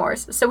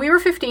sophomores. So we were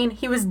 15.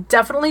 He was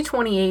definitely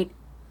 28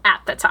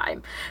 at the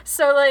time.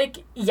 So, like,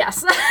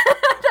 yes.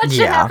 That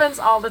shit happens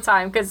all the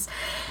time. Because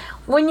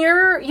when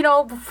you're,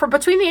 for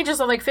between the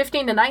ages of, like,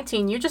 15 to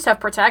 19, you just have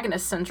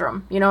protagonist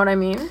syndrome. You know what I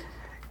mean?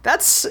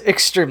 That's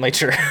extremely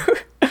true.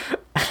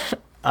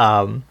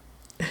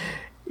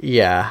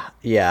 Yeah.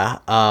 You're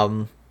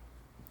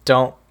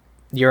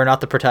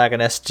not the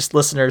protagonist. Just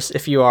listeners,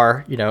 if you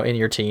are, in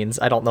your teens,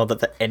 I don't know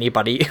that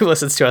anybody who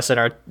listens to us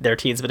in their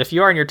teens, but if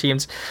you are in your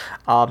teens,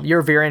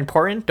 you're very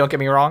important. Don't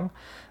get me wrong,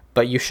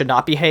 but you should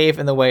not behave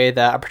in the way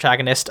that a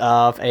protagonist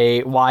of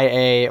a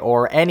YA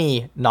or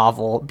any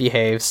novel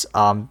behaves,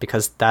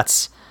 because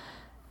that's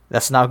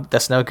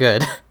no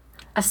good.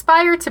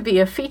 Aspire to be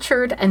a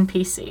featured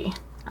NPC.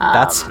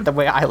 That's the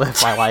way I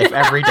live my life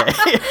every day.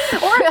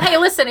 Or, hey,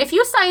 listen, if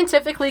you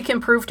scientifically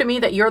can prove to me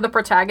that you're the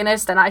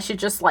protagonist and I should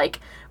just, like,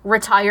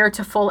 retire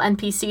to full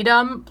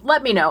NPC-dom,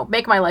 let me know.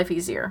 Make my life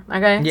easier,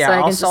 okay? Yeah,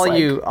 So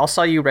I'll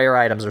sell you rare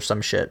items or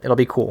some shit. It'll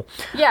be cool.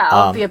 Yeah,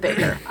 I'll be a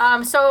baker.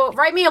 So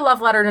write me a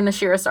love letter to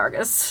Nashira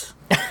Sargis.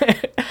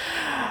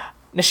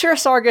 Nashira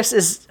Sargis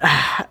is,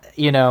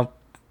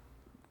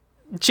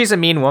 she's a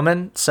mean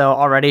woman, so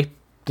already,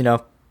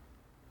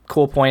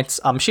 cool points.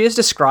 She is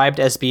described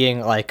as being,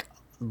 like,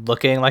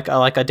 looking like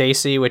a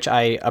Daisy, which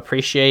I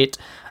appreciate,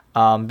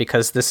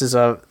 because this is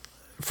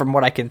from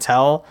what I can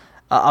tell,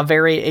 a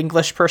very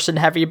English person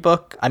heavy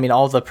book. I mean,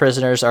 all the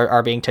prisoners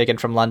are being taken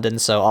from London,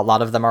 so a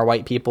lot of them are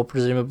white people,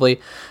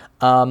 presumably.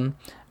 I'm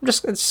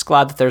just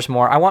glad that there's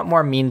more. I want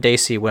more mean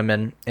Daisy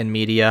women in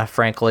media,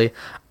 frankly.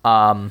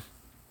 But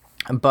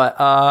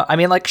I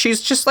mean, like,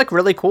 she's just, like,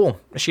 really cool.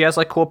 She has,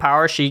 like, cool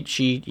powers.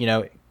 She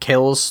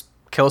kills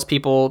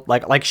people,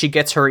 like she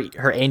gets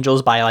her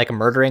angels by, like,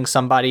 murdering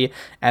somebody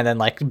and then,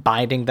 like,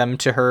 binding them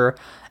to her,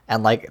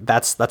 and, like,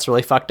 that's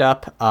really fucked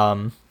up.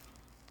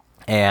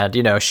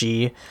 And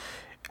she,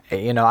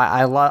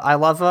 I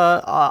love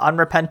a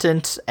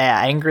unrepentant,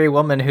 angry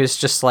woman who's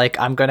just like,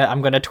 I'm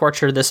gonna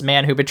torture this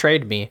man who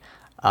betrayed me.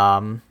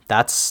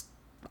 That's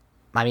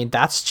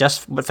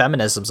just what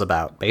feminism's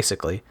about,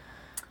 basically.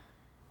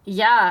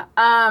 Yeah.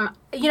 I'm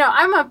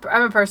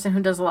a person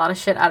who does a lot of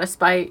shit out of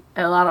spite.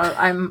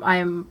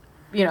 I'm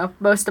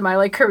most of my,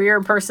 like, career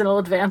and personal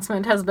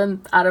advancement has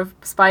been out of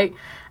spite.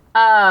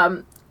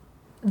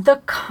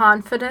 The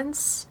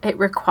confidence it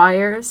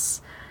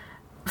requires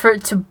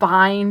to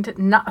bind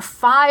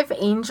 5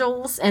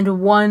 angels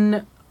and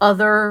 1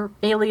 other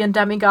alien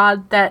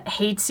demigod that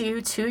hates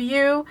you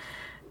to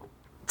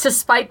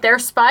spite their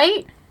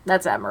spite,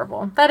 that's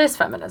admirable. That is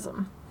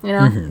feminism,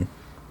 Mm-hmm.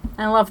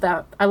 I love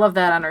that. I love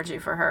that energy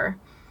for her.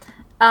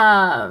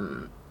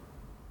 I'm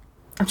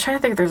trying to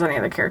think if there's any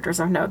other characters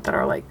of note that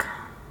are, like...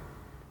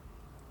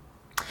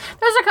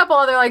 There's a couple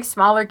other, like,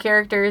 smaller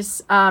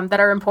characters that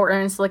are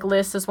important. So, like,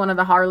 Liz is one of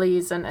the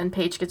Harleys, and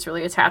Paige gets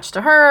really attached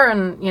to her,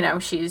 and,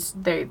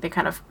 they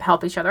kind of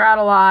help each other out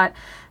a lot.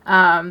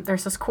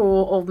 There's this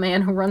cool old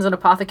man who runs an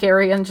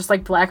apothecary and just,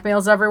 like,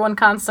 blackmails everyone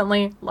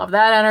constantly. Love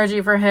that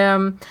energy for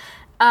him.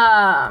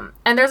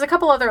 And there's a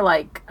couple other,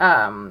 like,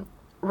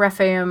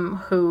 Rephaim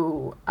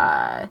who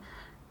are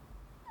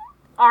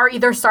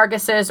either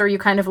Sargises, or you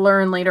kind of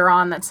learn later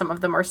on that some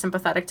of them are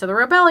sympathetic to the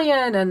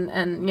rebellion,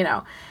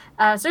 and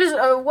so there's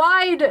a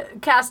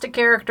wide cast of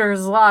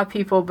characters, a lot of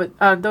people, but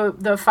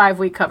the 5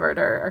 we covered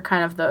are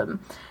kind of the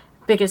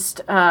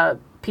biggest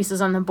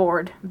pieces on the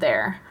board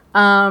there. Do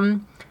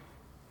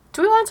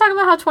we want to talk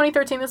about how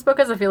 2013 this book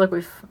is? I feel like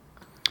we've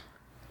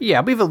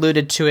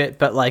alluded to it,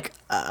 but, like,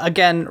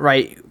 again,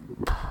 right,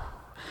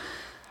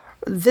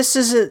 this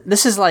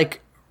is like,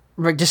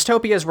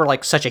 dystopias were,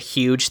 like, such a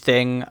huge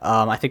thing.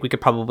 I think we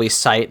could probably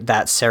cite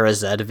that Sarah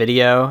Zed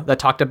video that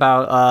talked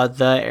about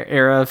the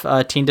era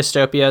of teen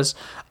dystopias.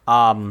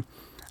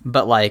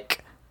 But,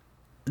 like,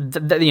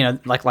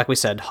 like we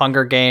said,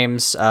 Hunger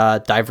Games,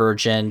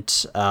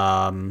 Divergent,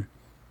 the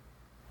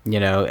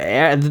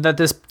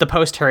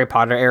post Harry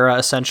Potter era,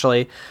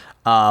 essentially,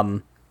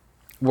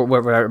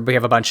 where we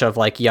have a bunch of,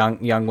 like,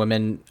 young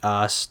women,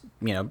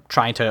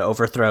 trying to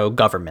overthrow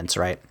governments,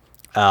 right?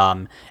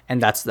 And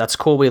that's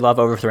cool. We love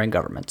overthrowing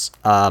governments.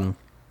 But,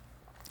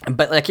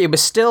 like, it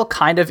was still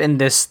kind of in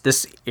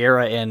this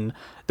era in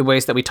the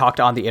ways that we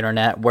talked on the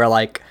internet, where,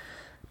 like,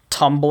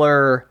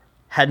 Tumblr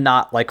had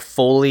not, like,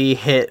 fully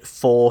hit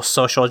full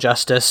social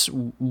justice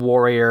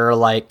warrior,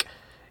 like,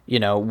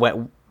 when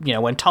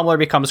Tumblr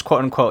becomes,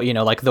 quote unquote,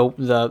 like,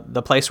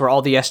 the place where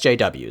all the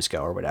SJWs go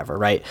or whatever,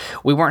 right?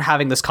 We weren't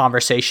having this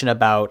conversation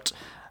about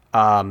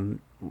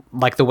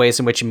like, the ways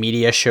in which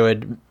media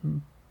should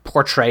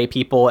portray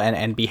people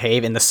and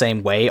behave in the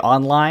same way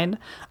online,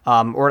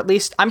 or at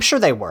least I'm sure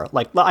they were.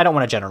 Like, I don't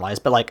want to generalize,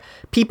 but, like,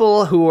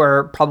 people who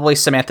were probably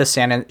Samantha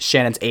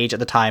Shannon's age at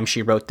the time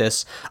she wrote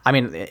this. I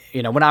mean,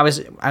 when I was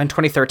in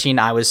 2013,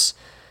 I was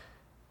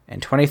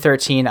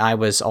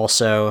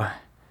also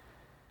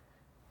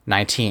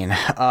 19.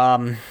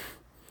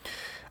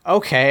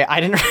 Okay,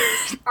 I didn't.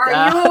 Are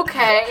you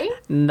okay?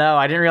 No,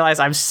 I didn't realize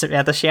I'm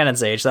Samantha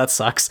Shannon's age. That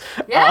sucks.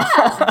 Yeah.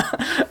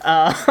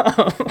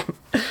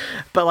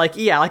 But, like,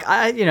 yeah, like,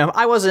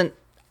 I was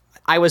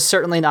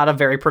certainly not a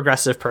very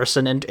progressive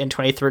person in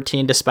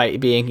 2013,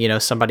 despite being,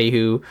 somebody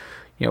who,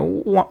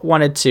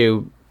 wanted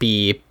to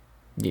be,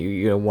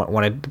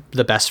 wanted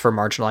the best for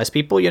marginalized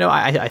people.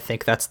 I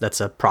think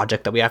that's a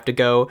project that we have to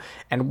go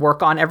and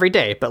work on every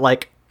day. But,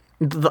 like,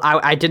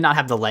 I did not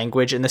have the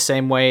language in the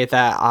same way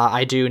that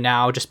I do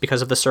now, just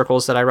because of the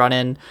circles that I run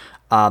in.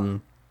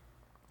 And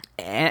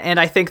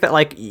I think that,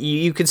 like,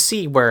 you could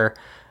see where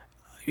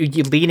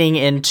leaning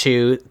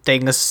into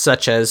things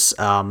such as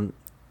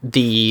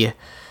the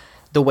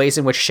ways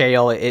in which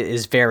Shale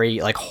is very,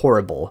 like,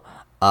 horrible,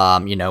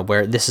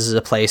 where this is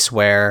a place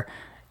where,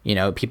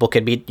 people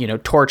could be,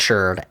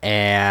 tortured,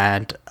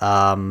 and,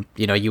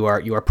 you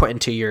are put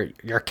into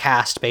your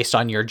caste based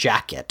on your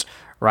jacket,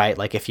 right?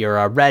 Like if you're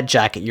a red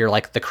jacket, you're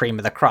like the cream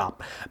of the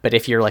crop. But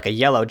if you're like a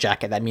yellow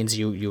jacket, that means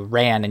you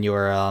ran and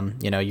you're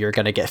you're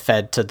gonna get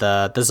fed to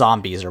the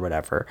zombies or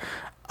whatever.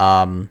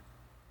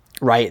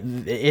 Right,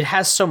 it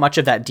has so much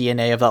of that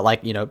DNA of that,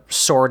 like,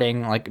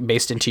 sorting, like,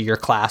 based into your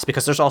class,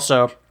 because there's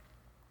also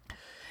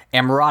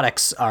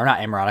amorotics, or not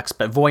amorotics,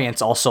 but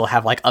voyants also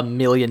have like a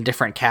million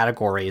different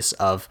categories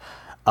of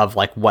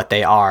like what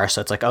they are.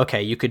 So it's like,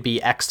 okay, you could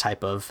be X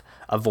type of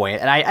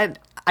voyant, and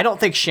I don't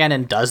think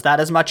Shannon does that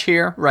as much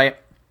here, right?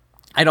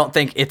 I don't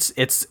think it's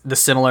the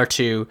similar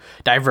to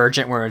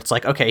Divergent, where it's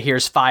like, okay,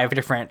 here's 5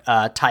 different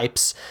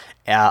types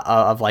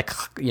of like,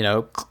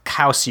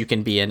 house you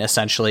can be in,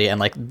 essentially, and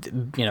like,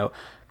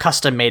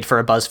 custom made for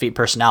a BuzzFeed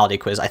personality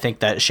quiz. I think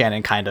that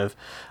Shannon kind of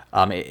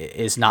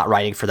is not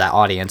writing for that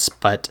audience,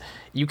 but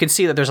you can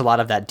see that there's a lot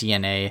of that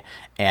DNA,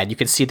 and you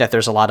can see that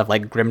there's a lot of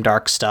like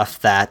grimdark stuff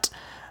that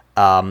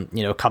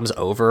comes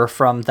over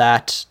from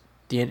that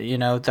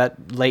that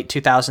late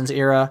 2000s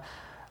era.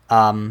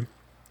 And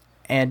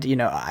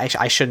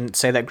I shouldn't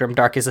say that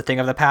grimdark is a thing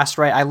of the past,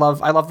 right? I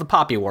love the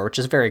Poppy War, which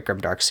is a very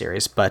grimdark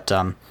series, but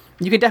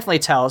you can definitely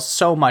tell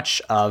so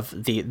much of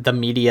the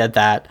media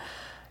that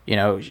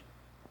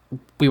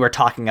we were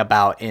talking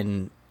about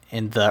in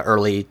the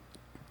early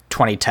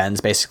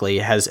 2010s basically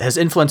has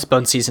influenced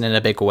Bone Season in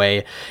a big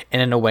way,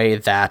 and in a way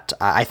that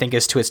I think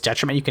is to its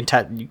detriment. You can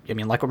tell, I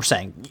mean, like what we're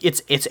saying,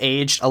 it's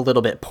aged a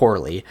little bit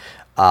poorly,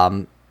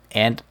 and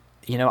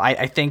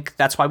I think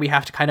that's why we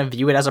have to kind of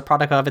view it as a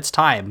product of its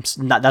times.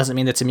 That doesn't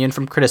mean it's immune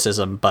from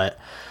criticism, but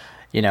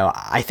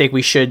I think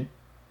we should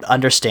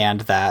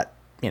understand that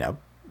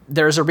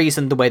there's a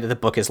reason the way that the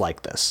book is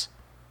like this.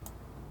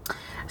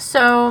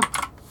 So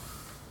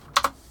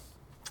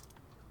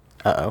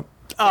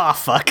oh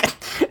fuck.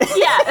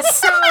 Yeah,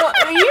 so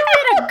you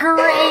made a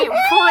great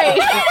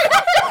point.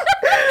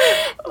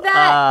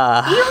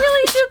 That you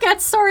really do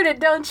get sorted,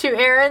 don't you,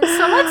 Aaron?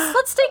 So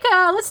let's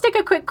take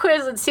a quick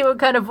quiz and see what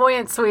kind of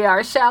voyants we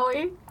are, shall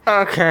we?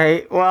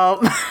 Okay,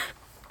 well,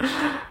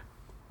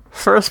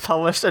 first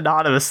published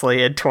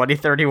anonymously in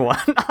 2031.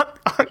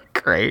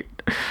 Great.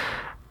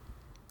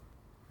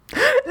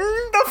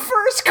 The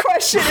first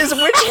question is,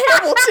 which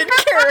Hamilton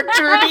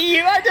character do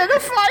you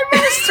identify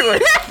most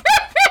with?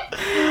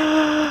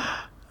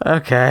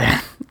 Okay.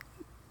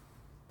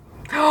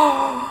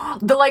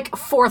 The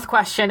fourth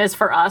question is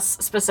for us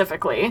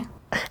specifically.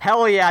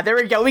 Hell yeah, there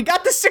we go. We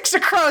got the Six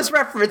of Crows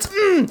reference.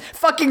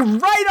 Fucking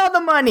right on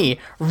the money.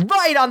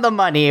 Right on the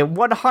money.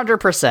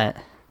 100%.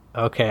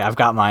 Okay, I've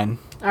got mine.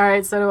 All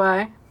right, so do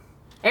I.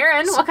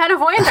 Aaron, what kind of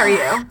voyant are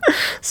you?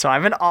 So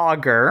I'm an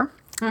augur.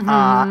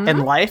 In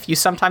life, you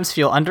sometimes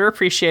feel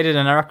underappreciated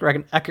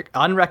and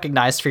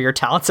unrecognized for your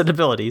talents and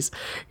abilities.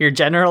 You're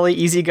generally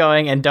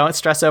easygoing and don't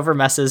stress over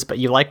messes, but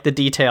you like the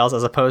details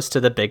as opposed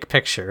to the big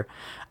picture.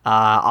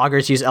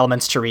 Augurs use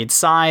elements to read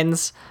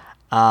signs,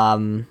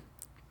 and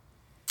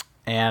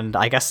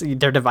I guess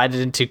they're divided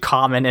into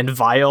common and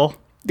vile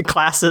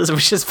classes,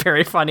 which is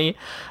very funny.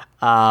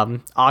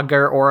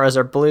 Augur auras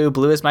are blue.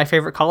 Blue is my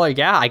favorite color.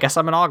 Yeah, I guess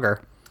I'm an augur.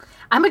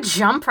 I'm a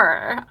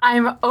jumper.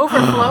 I'm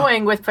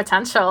overflowing with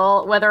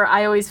potential, whether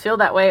I always feel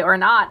that way or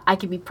not. I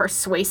can be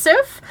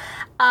persuasive.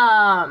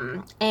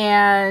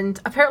 And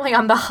apparently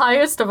I'm the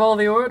highest of all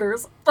the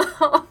orders.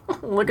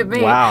 Look at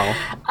me. Wow.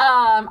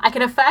 I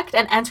can affect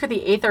and enter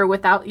the aether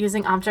without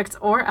using objects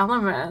or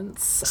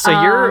elements. So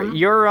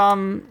you're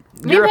a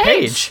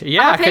page.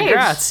 Yeah,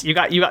 congrats.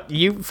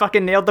 You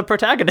fucking nailed the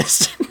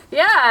protagonist.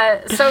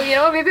 Yeah, so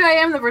maybe I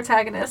am the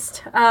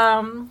protagonist.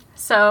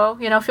 So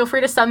feel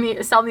free to sell me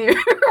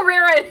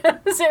rare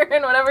items,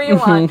 Aaron, whatever you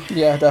want.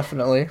 Yeah,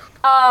 definitely.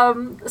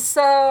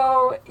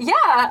 So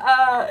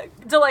yeah,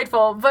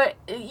 delightful. But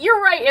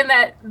you're right in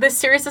that this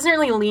series doesn't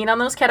really lean on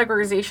those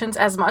categorizations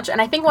as much.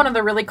 And I think one of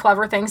the really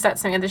clever things that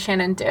Samantha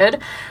Shannon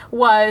did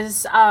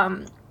was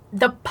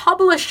the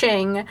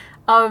publishing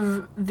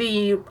of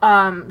the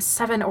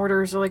 7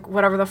 orders, or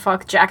whatever the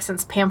fuck,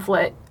 Jackson's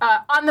pamphlet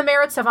on the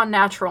merits of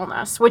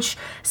unnaturalness, which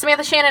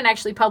Samantha Shannon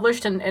actually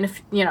published. And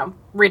if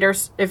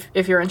readers,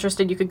 if you're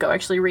interested, you could go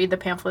actually read the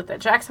pamphlet that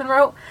Jackson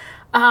wrote.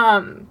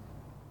 On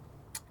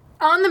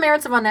the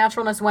merits of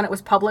unnaturalness, when it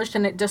was published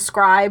and it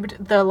described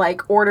the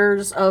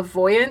orders of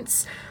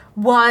voyants,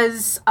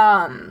 was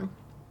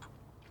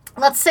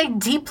let's say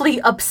deeply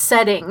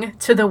upsetting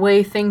to the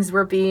way things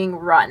were being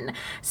run.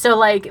 So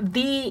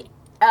the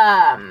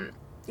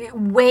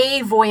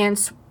way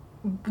voyants,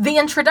 the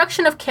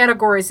introduction of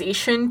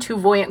categorization to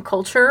voyant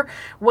culture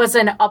was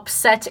an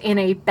upset in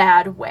a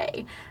bad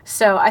way.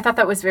 So I thought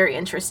that was very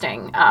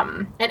interesting.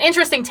 An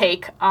interesting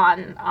take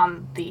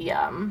on the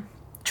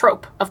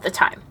trope of the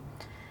time.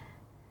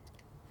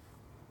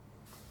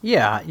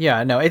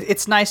 Yeah, no,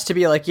 it's nice to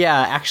be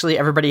actually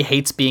everybody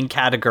hates being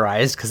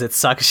categorized because it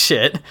sucks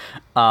shit,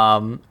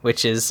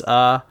 which is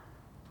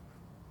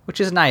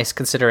nice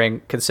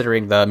considering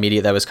the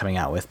media that was coming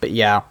out with. But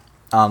yeah,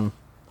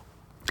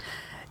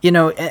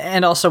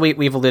 and also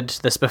we've alluded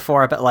to this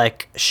before,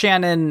 but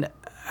Shannon,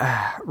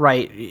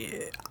 right?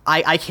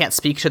 I can't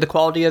speak to the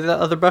quality of the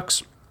other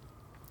books.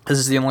 This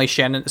is the only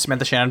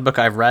Samantha Shannon book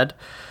I've read,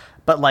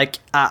 but like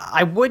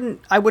I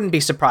wouldn't be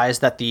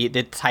surprised that the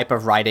type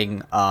of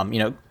writing,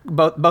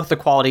 both the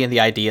quality and the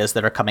ideas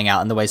that are coming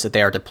out and the ways that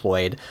they are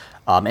deployed,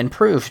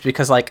 improved,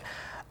 because like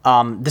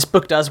this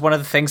book does one of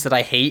the things that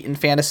I hate in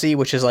fantasy,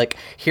 which is like,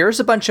 here's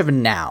a bunch of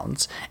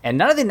nouns, and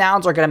none of the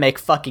nouns are going to make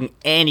fucking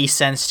any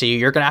sense to you.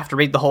 You're going to have to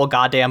read the whole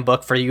goddamn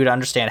book for you to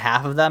understand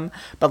half of them.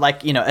 But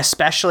like,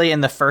 especially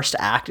in the first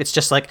act, it's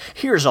just like,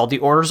 here's all the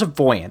orders of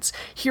voyance.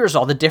 Here's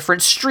all the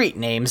different street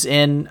names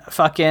in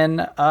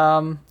fucking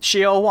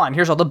Sheol 1.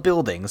 Here's all the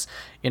buildings.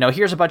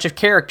 Here's a bunch of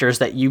characters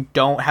that you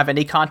don't have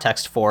any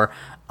context for.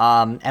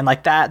 And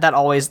like that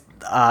always,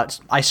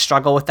 I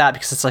struggle with that,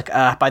 because it's like,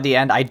 by the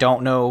end, I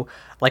don't know.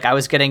 Like, I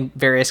was getting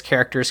various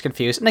characters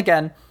confused. And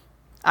again,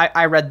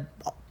 I read,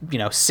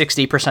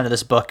 60% of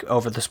this book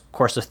over the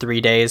course of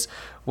 3 days,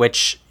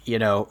 which,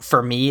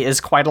 for me is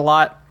quite a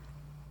lot.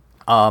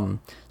 So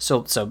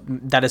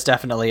that is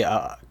definitely,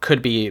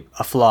 could be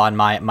a flaw on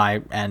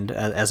my end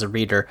as a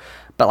reader.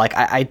 But like,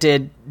 I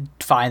did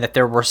find that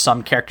there were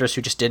some characters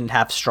who just didn't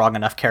have strong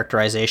enough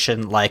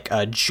characterization, like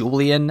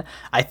Julian.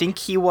 I think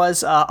he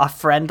was a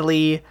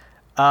friendly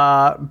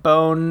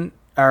bone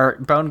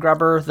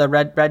grubber, the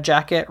red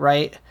jacket,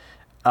 right?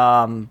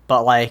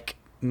 But like,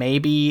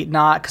 maybe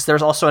not, because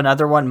there's also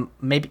another one.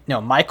 Maybe no,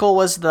 Michael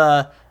was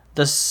the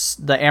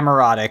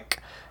Amerotic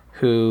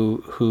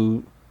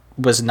who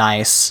was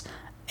nice,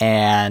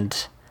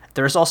 and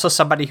there's also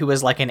somebody who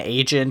was like an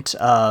agent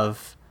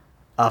of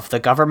the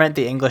government,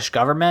 the English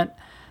government.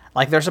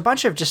 Like, there's a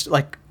bunch of just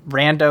like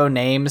rando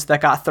names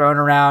that got thrown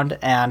around,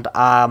 and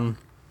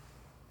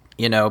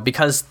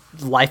because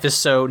life is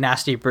so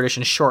nasty, British,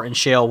 and short in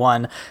Sheol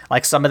 1,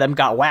 like, some of them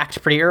got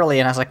whacked pretty early,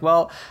 and I was like,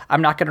 well,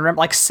 I'm not going to remember.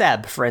 Like,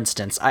 Seb, for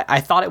instance.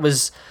 I thought it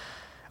was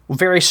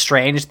very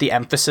strange, the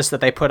emphasis that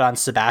they put on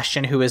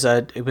Sebastian, who was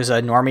a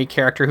normie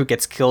character who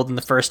gets killed in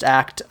the first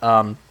act,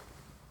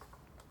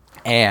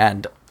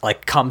 and,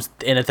 like, comes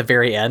in at the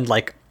very end.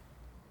 Like,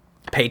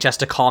 Paige has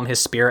to calm his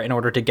spirit in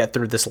order to get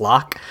through this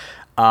lock.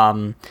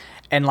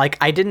 And like,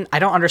 I don't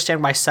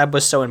understand why Seb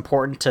was so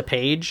important to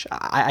Paige.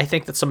 I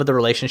think that some of the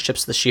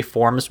relationships that she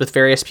forms with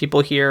various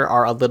people here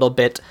are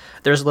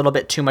there's a little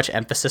bit too much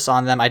emphasis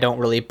on them. I don't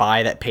really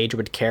buy that Paige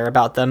would care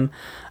about them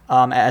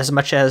as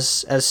much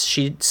as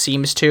she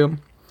seems to.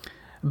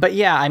 But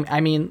yeah, I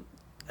mean,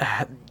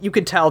 you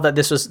could tell that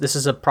this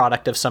is a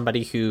product of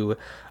somebody who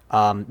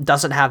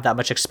doesn't have that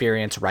much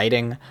experience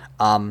writing.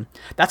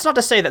 That's not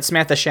to say that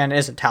Samantha Shannon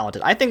isn't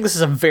talented. I think this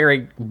is a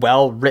very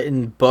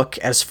well-written book,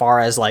 as far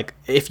as, like,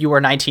 if you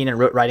were 19 and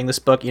writing this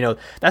book,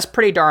 that's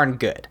pretty darn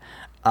good.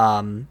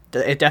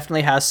 It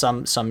definitely has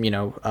some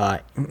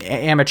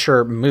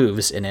amateur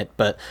moves in it,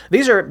 but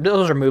those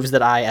are moves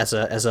that I, as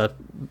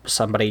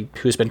somebody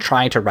who's been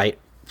trying to write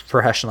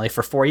professionally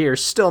for 4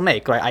 years, still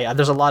make. Right?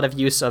 There's a lot of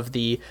use of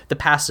the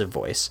passive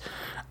voice.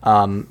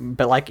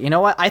 But like, you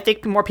know what? I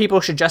think more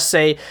people should just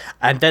say,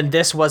 and then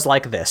this was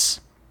like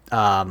this.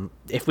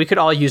 If we could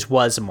all use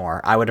was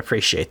more, I would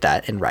appreciate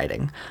that in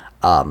writing.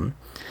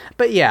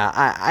 But yeah,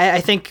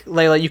 I think,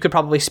 Layla, you could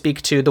probably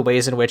speak to the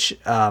ways in which,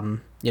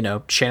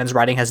 Shannon's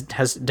writing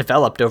has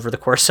developed over the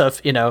course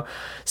of,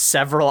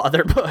 several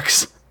other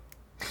books.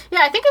 Yeah,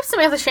 I think if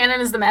Samantha Shannon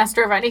is the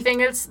master of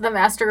anything, it's the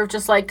master of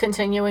just, like,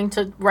 continuing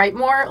to write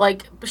more.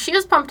 Like, she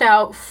has pumped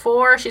out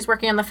 4. She's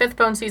working on the 5th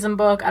Bone Season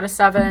book out of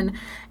 7.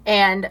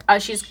 And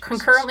she's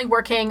concurrently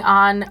working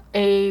on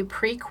a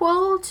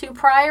prequel to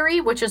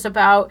Priory, which is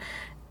about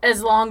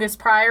as long as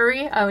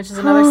Priory, which is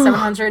another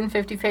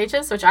 750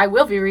 pages, which I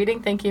will be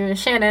reading. Thank you,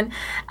 Ms. Shannon.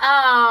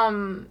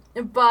 I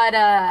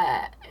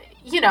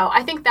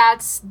think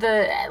that's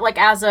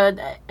as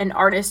an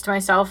artist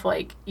myself,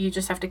 like, you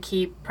just have to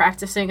keep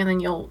practicing and then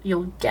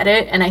you'll get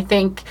it. And I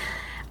think,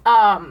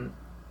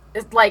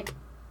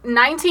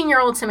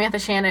 19-year-old Samantha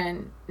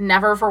Shannon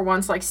never for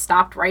once, like,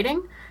 stopped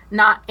writing.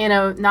 Not in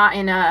a,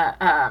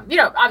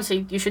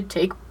 obviously you should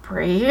take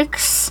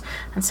breaks,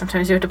 and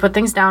sometimes you have to put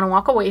things down and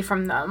walk away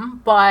from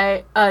them.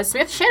 But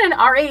Samantha Shannon,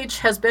 our age,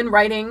 has been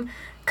writing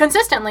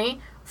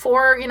consistently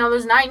for,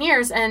 those 9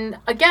 years. And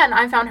again,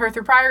 I found her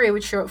through Priory,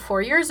 which she wrote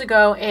 4 years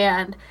ago.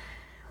 And,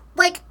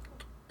 like,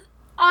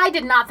 I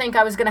did not think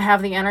I was going to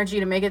have the energy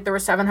to make it through a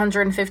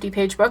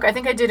 750-page book. I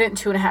think I did it in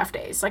 2.5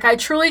 days. Like, I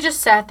truly just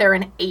sat there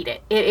and ate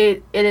it.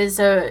 It is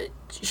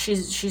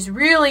she's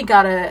really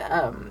got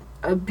a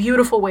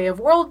beautiful way of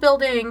world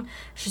building.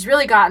 She's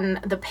really gotten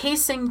the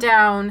pacing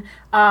down.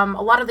 A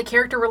lot of the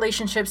character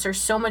relationships are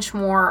so much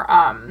more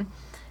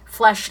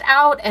fleshed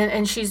out,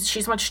 and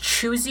she's much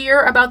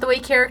choosier about the way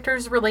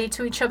characters relate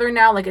to each other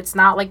now. Like, it's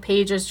not like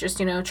Paige is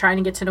just, trying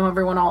to get to know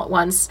everyone all at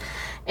once.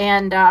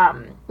 And,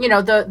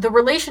 the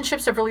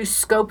relationships have really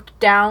scoped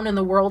down and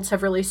the worlds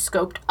have really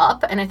scoped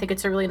up. And I think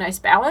it's a really nice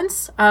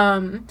balance.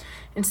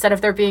 Instead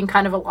of there being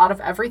kind of a lot of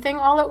everything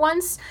all at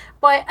once.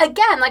 But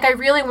again, like, I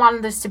really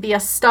wanted this to be a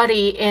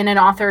study in an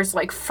author's,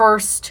 like,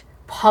 first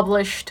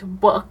published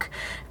book,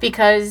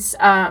 because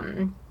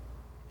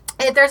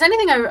if there's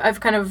anything I've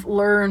kind of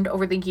learned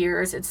over the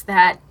years, it's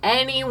that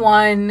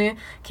anyone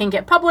can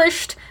get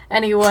published,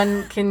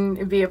 anyone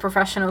can be a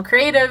professional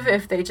creative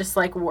if they just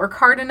like work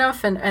hard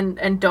enough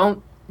and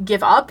don't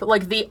give up.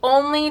 Like the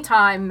only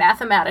time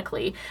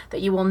mathematically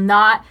that you will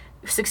not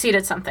succeed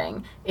at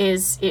something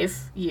is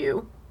if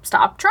you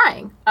stop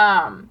trying.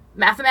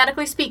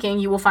 Mathematically speaking,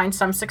 you will find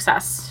some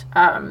success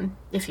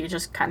if you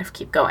just kind of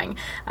keep going.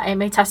 I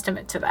am a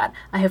testament to that.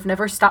 I have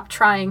never stopped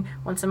trying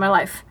once in my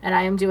life, and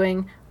I am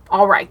doing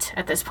all right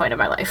at this point in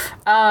my life.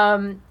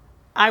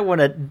 I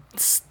want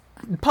to...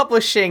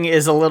 Publishing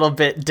is a little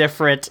bit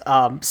different.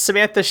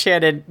 Samantha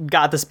Shannon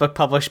got this book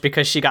published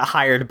because she got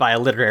hired by a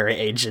literary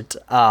agent.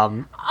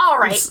 All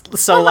right.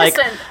 So, well,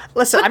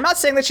 listen, I'm not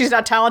saying that she's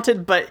not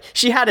talented, but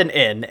she had an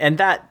in, and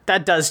that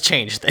does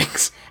change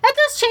things. It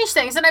does change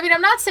things. And I mean,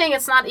 I'm not saying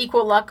it's not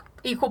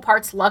equal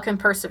parts luck and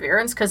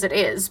perseverance, because it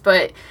is,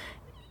 but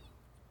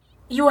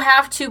you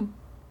have to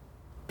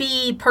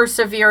be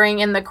persevering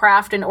in the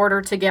craft in order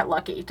to get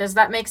lucky. Does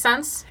that make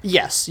sense?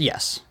 Yes.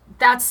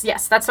 That's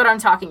what I'm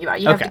talking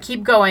about. You have to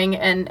keep going,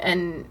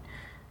 and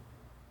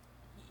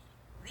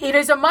it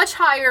is a much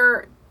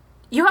higher...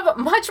 You have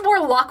much more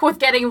luck with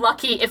getting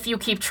lucky if you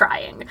keep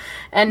trying,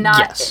 and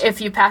not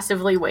if you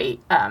passively wait.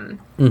 You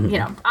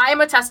know, I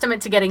am a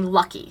testament to getting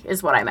lucky,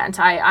 is what I meant.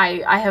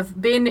 I have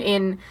been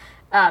in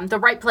the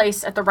right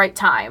place at the right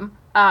time,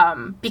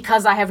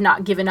 because I have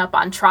not given up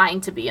on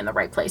trying to be in the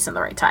right place in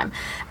the right time.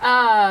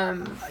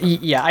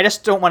 Yeah, I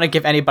just don't want to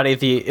give anybody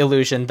the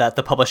illusion that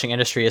the publishing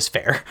industry is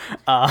fair.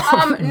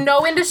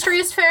 No industry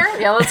is fair.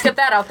 Yeah, let's get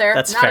that out there.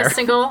 That's not fair. A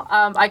single.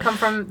 I come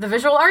from the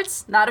visual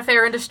arts, not a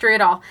fair industry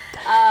at all.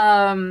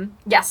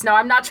 Yes, no,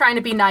 I'm not trying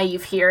to be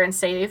naive here and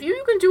say if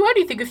you can do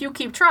anything if you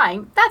keep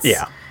trying. That's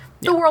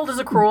the world is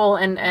a cruel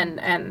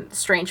and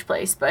strange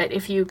place, but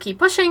if you keep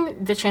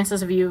pushing, the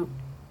chances of you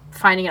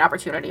finding an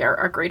opportunity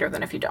are greater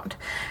than if you don't.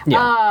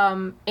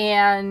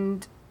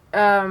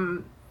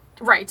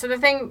 Right. So the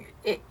thing,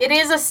 it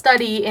is a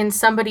study in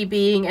somebody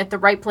being at the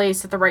right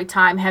place at the right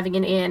time, having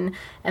an in,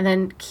 and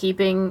then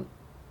keeping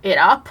it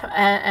up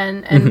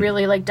and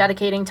really like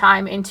dedicating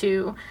time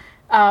into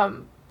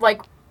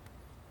like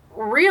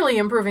really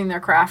improving their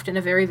craft in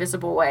a very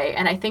visible way.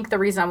 And I think the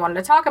reason I wanted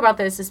to talk about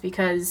this is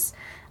because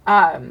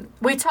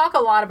we talk a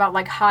lot about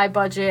like high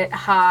budget,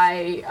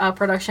 high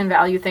production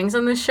value things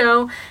on this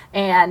show,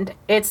 and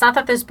it's not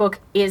that this book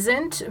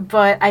isn't,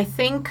 but I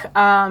think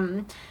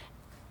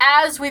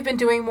as we've been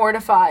doing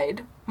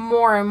Mortified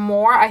more and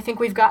more, I think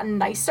we've gotten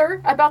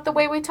nicer about the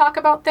way we talk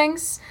about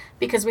things,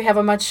 because we have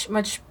a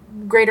much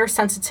greater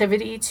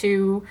sensitivity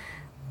to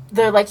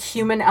the like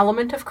human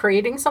element of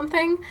creating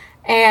something,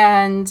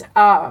 and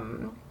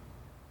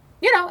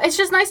you know, it's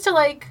just nice to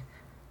like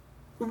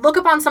look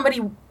upon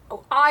somebody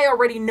I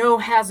already know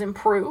has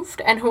improved,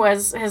 and who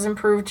has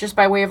improved just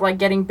by way of like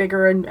getting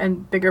bigger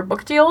and bigger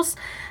book deals.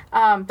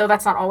 Though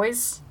that's not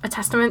always a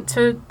testament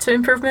to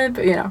improvement,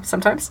 but you know,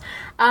 sometimes.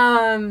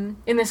 In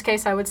this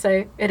case, I would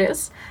say it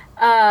is.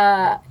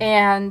 Yeah,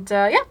 I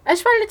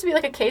just wanted it to be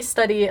like a case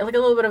study, like a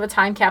little bit of a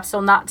time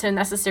capsule, not to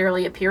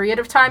necessarily a period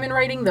of time in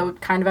writing, though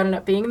it kind of ended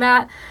up being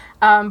that,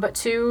 but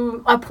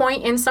to a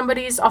point in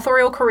somebody's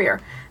authorial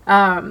career.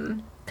 Because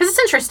it's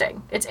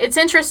interesting. It's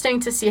interesting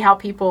to see how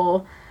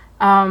people...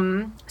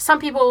 some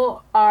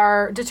people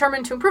are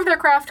determined to improve their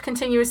craft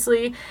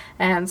continuously,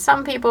 and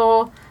some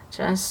people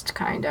just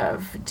kind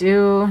of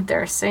do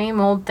their same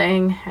old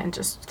thing and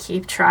just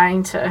keep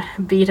trying to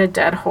beat a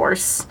dead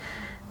horse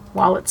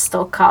while it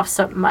still coughs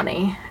up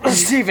money.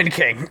 Stephen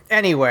King.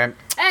 Anyway.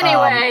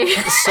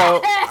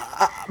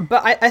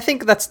 But I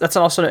think that's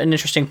also an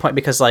interesting point,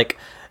 because like,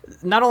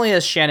 not only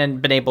has Shannon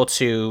been able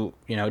to,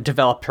 you know,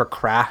 develop her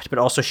craft, but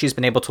also she's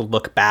been able to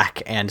look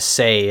back and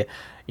say,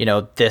 you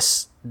know,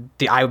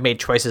 I made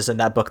choices in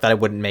that book that I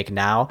wouldn't make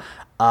now,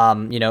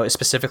 you know,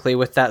 specifically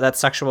with that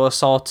sexual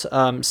assault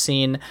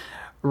scene,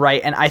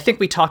 right? And I think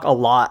we talk a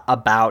lot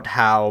about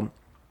how,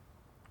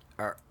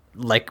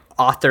 like,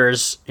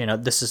 authors, you know,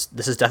 this is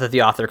death of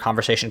the author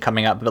conversation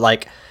coming up, but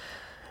like,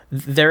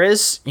 there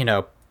is, you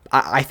know,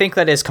 I think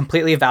that is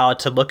completely valid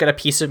to look at a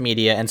piece of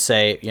media and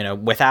say, you know,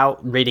 without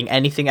reading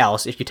anything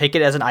else, if you take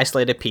it as an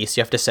isolated piece,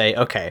 you have to say,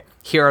 okay,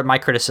 here are my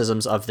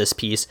criticisms of this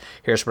piece.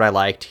 Here's what I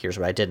liked. Here's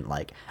what I didn't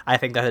like. I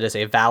think that it is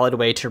a valid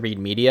way to read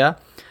media.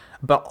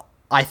 But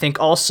I think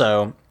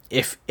also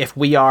if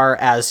we are,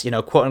 as, you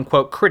know, quote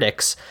unquote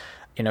critics,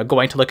 you know,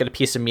 going to look at a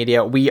piece of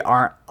media, we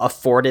aren't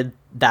afforded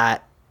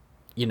that,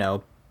 you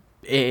know,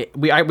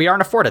 we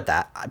aren't afforded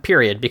that,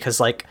 period. Because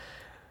like,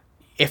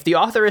 if the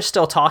author is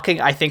still talking,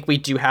 I think we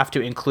do have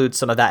to include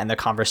some of that in the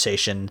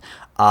conversation.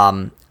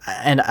 And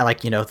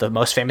like, you know, the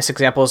most famous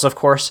example is, of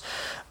course,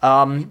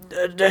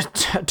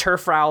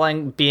 Turf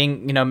Rowling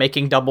being, you know,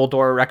 making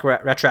Dumbledore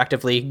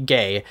retroactively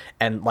gay,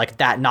 and like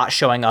that not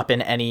showing up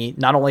in any,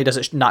 not only does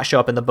it not show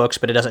up in the books,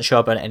 but it doesn't show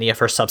up in any of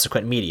her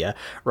subsequent media,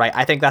 right?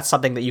 I think that's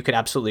something that you can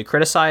absolutely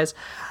criticize.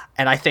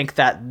 And I think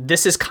that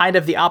this is kind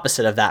of the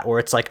opposite of that, where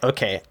it's like,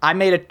 okay,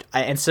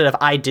 instead of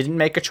I didn't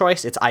make a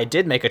choice, it's I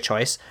did make a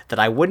choice that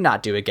I would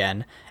not do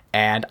again.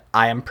 And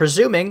I am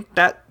presuming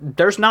that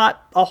there's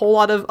not a whole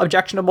lot of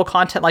objectionable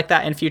content like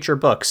that in future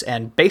books.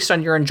 And based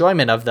on your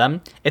enjoyment of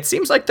them, it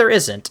seems like there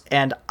isn't.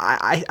 And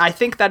I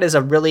think that is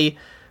a really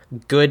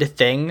good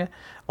thing.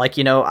 Like,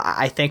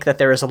 I think that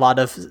there is a lot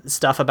of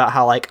stuff about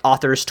how like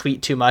authors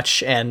tweet too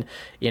much and,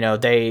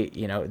 they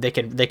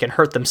can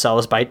hurt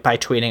themselves by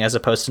tweeting as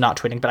opposed to not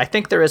tweeting. But I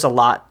think there is a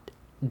lot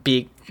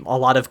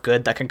of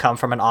good that can come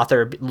from an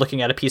author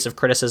looking at a piece of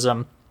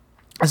criticism,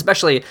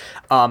 especially,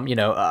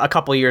 a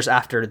couple years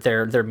after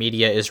their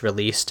media is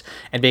released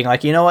and being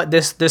like, you know what,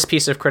 this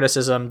piece of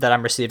criticism that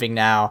I'm receiving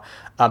now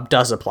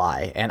does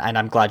apply. And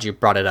I'm glad you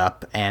brought it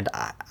up. And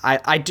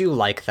I do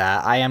like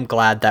that. I am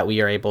glad that we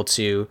are able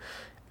to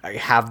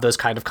have those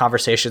kind of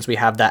conversations. We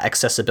have that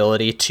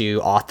accessibility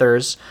to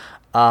authors,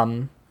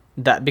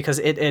 that because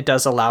it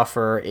does allow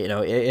for,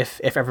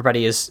 if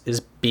everybody is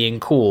being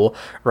cool,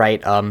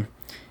 right.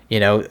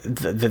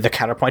 The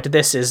counterpoint to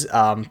this is,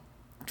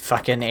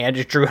 fucking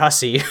Andrew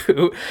Hussey,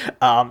 who,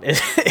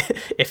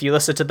 if you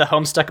listen to the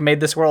Homestuck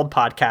Made This World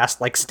podcast,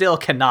 like still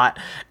cannot,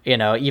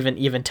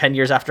 even 10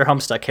 years after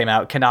Homestuck came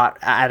out, cannot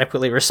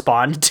adequately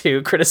respond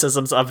to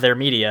criticisms of their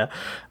media.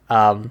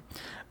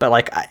 But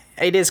like,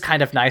 it is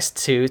kind of nice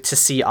to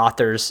see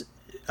authors,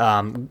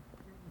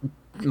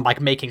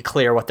 like making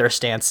clear what their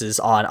stance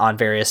is on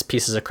various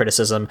pieces of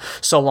criticism,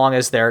 so long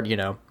as they're,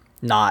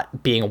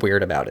 not being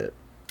weird about it.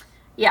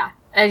 Yeah,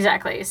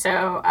 exactly.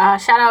 So,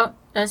 shout out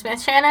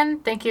Smith Shannon,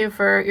 thank you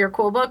for your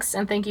cool books,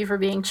 and thank you for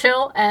being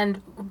chill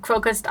and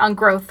focused on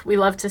growth. We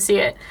love to see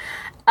it.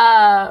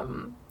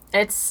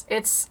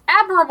 It's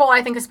admirable,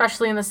 I think,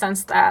 especially in the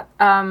sense that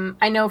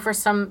I know for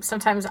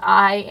sometimes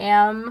I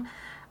am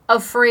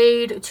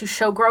afraid to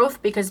show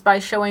growth, because by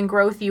showing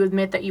growth you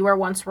admit that you were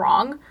once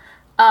wrong,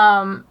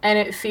 and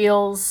it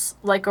feels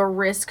like a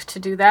risk to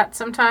do that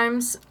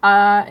sometimes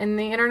in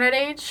the internet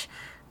age.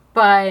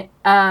 But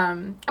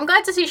I'm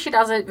glad to see she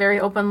does it very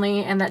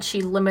openly, and that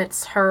she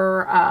limits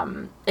her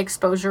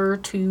exposure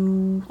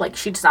to, like,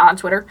 she's not on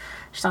Twitter.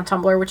 She's on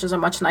Tumblr, which is a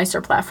much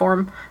nicer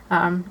platform.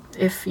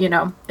 If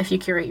you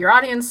curate your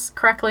audience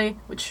correctly,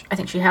 which I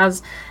think she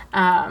has.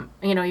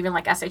 Even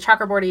like S.A.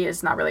 Chakraborty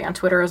is not really on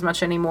Twitter as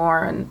much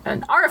anymore.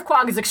 And R.F.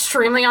 Kuang is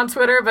extremely on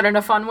Twitter, but in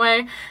a fun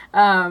way.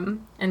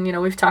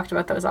 We've talked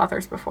about those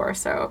authors before.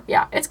 So,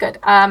 yeah, it's good.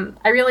 I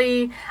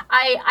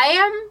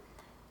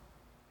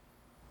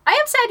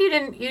am sad you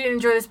didn't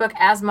enjoy this book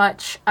as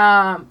much,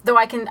 though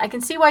I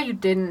can see why you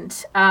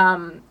didn't,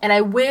 and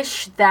I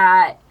wish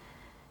that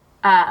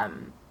I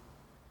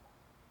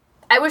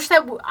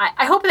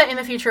hope that in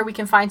the future we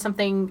can find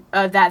something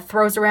that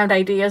throws around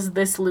ideas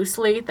this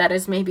loosely, that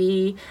is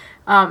maybe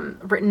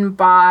written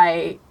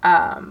by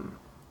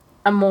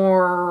a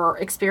more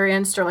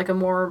experienced or like a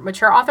more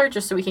mature author,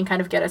 just so we can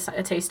kind of get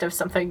a taste of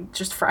something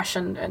just fresh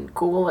and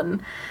cool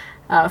and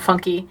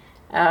funky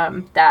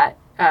that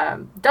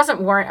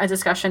doesn't warrant a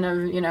discussion of,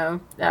 a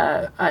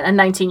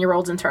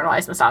 19-year-old's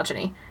internalized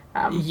misogyny.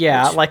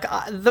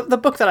 The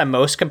book that I'm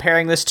most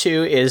comparing this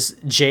to is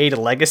Jade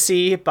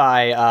Legacy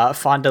by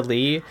Fonda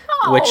Lee,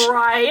 which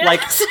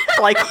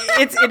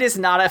it is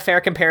not a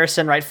fair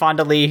comparison, right?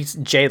 Fonda Lee's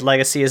Jade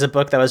Legacy is a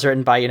book that was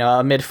written by,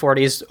 a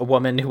mid-40s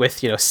woman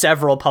with,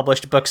 several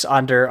published books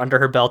under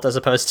her belt, as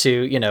opposed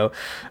to,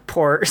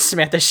 poor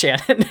Samantha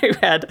Shannon, who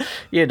had,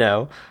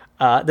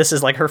 this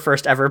is like her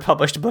first ever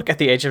published book at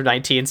the age of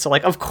 19. So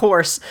like, of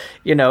course,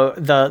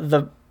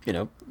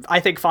 I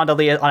think Fonda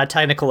Lee on a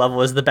technical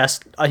level is the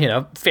best,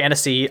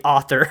 fantasy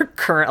author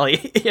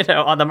currently,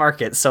 on the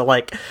market. So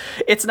like,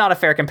 it's not a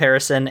fair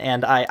comparison.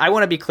 And I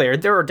want to be clear,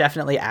 there are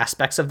definitely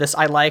aspects of this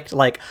I liked.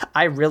 Like,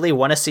 I really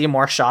want to see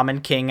more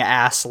Shaman King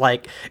ass,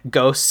 like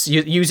ghosts,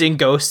 using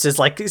ghosts as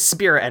like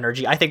spirit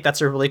energy. I think that's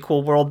a really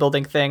cool world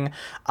building thing.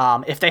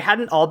 If they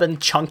hadn't all been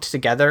chunked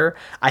together,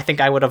 I think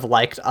I would have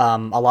liked a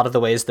lot of the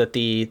ways that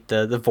the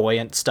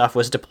Voyant stuff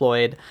was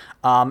deployed.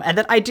 And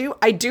then I do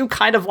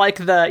kind of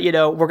like the,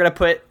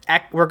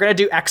 we're gonna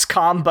do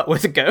XCOM but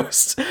with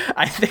ghosts.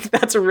 I think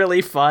that's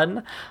really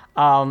fun.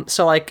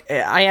 So like,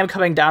 I am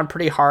coming down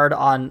pretty hard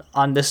on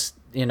this,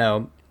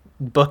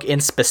 book in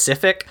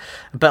specific,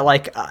 but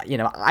like,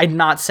 I'm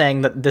not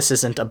saying that this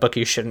isn't a book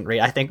you shouldn't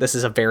read. I think this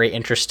is a very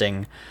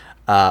interesting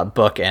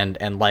book,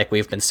 and like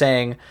we've been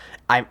saying,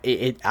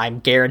 I'm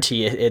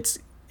guarantee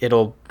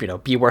it'll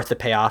be worth the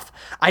payoff.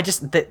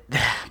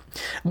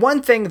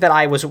 One thing that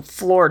I was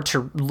floored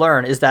to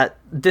learn is that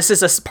this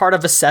is a part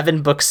of a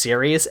 7-book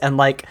series, and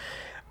like,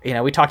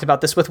 we talked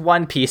about this with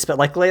One Piece, but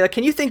like, Layla,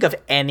 can you think of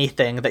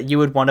anything that you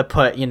would want to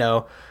put,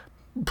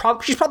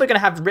 she's probably going to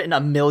have written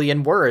 1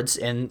 million words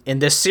in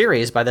this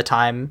series by the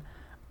time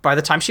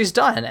she's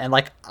done. And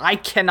like, I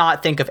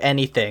cannot think of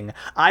anything.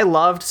 I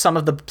loved some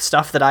of the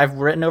stuff that I've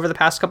written over the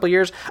past couple of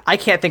years. I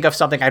can't think of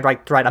something I'd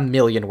write 1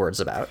 million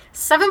words about.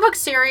 7-book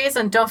series,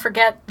 and don't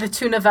forget the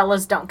 2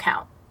 novellas don't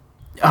count.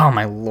 Oh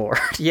my lord.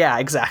 Yeah,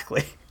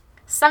 exactly.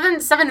 7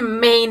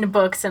 main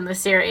books in the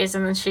series,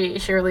 and then she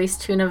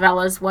released 2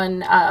 novellas, when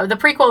the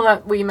prequel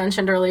that we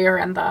mentioned earlier,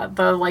 and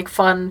the like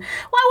fun,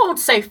 well, I won't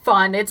say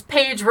fun, it's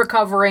Paige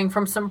recovering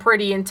from some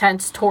pretty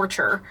intense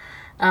torture.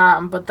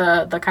 but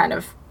the kind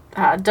of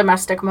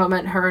domestic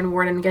moment her and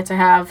Warden get to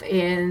have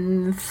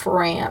in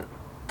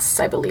France,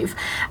 I believe.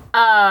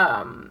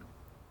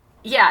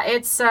 Yeah,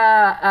 it's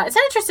an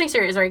interesting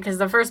series, right? Because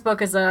the first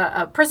book is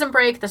a prison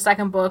break, the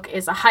second book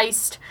is a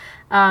heist,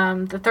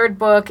 the third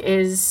book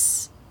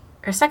is...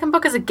 Her second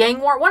book is a gang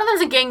war. One of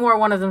them's a gang war,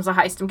 one of them's a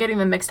heist. I'm getting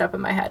them mixed up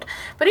in my head.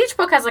 But each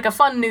book has like a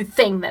fun new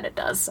thing that it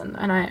does, and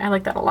I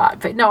like that a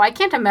lot. But no, I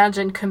can't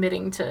imagine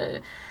committing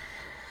to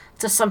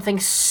something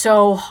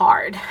so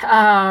hard.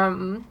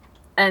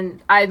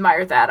 And I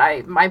admire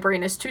that. My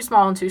brain is too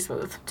small and too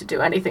smooth to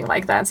do anything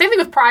like that. Same thing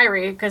with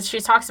Priory, because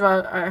she talks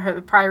about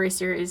her Priory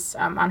series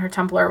on her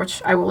Tumblr,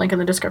 which I will link in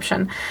the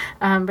description.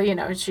 But, you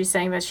know, she's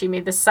saying that she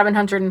made this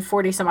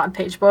 740-some-odd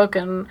page book,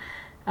 and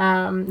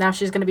now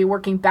she's going to be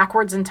working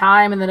backwards in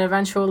time, and then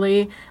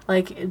eventually,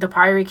 like, the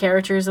Priory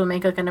characters will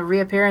make, like, a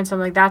reappearance. I'm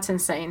like, that's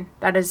insane.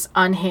 That is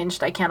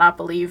unhinged. I cannot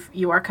believe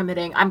you are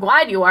committing. I'm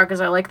glad you are,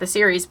 because I like the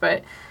series,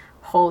 but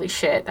holy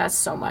shit, that's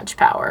so much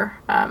power.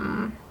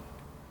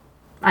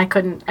 I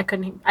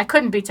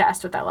couldn't be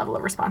tasked with that level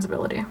of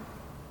responsibility.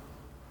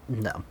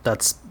 No,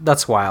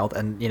 that's wild,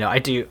 and you know, I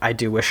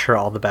do wish her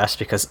all the best,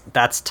 because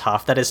that's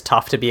tough. That is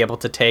tough to be able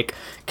to take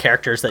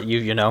characters that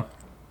you know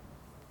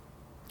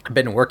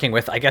been working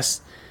with. I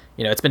guess,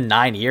 you know, it's been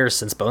 9 years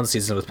since Bone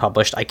Season was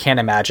published. I can't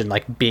imagine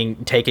like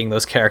taking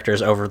those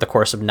characters over the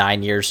course of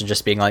 9 years and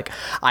just being like,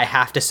 I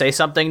have to say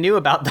something new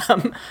about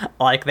them.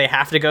 Like, they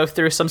have to go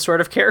through some sort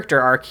of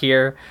character arc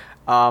here.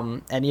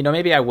 And you know,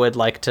 maybe I would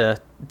like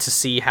to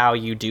see how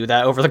you do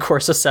that over the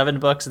course of 7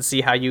 books, and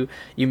see how you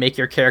make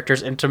your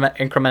characters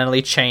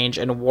incrementally change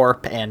and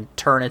warp and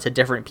turn into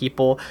different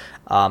people,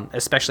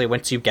 especially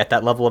once you get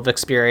that level of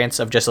experience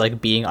of just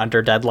like being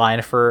under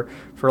deadline for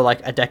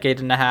like a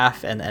decade and a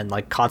half, and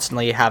like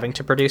constantly having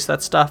to produce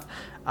that stuff.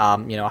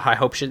 You know, I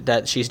hope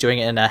that she's doing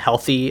it in a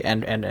healthy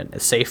and a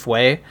safe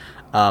way.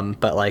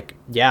 But like,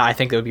 yeah, I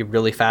think it would be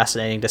really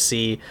fascinating to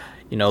see,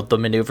 you know, the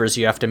maneuvers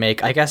you have to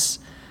make. I guess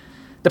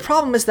the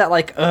problem is that,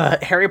 like,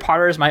 Harry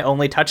Potter is my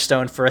only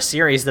touchstone for a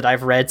series that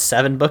I've read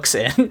 7 books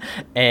in,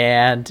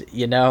 and,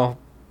 you know,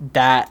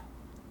 that,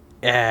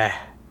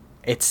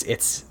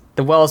 it's,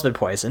 the well has been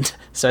poisoned,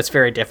 so it's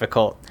very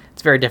difficult.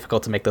 It's very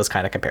difficult to make those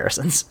kind of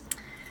comparisons.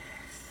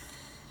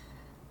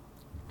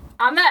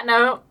 On that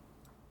note,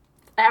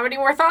 have any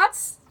more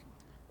thoughts?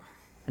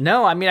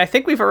 No, I mean, I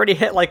think we've already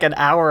hit like an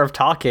hour of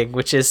talking,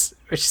 which is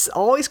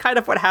always kind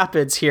of what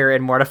happens here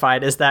in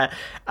Mortified, is that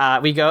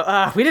we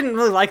go, we didn't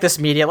really like this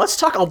media. Let's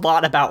talk a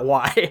lot about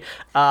why.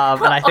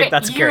 And I think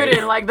that's great. You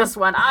didn't like this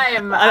one.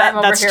 I'm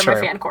over here in my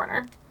fan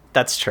corner.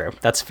 That's true.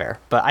 That's fair.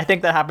 But I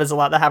think that happens a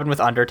lot. That happened with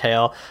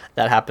Undertale.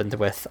 That happened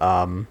with,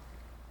 I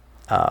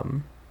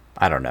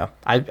don't know.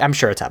 I'm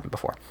sure it's happened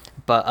before.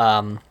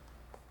 But,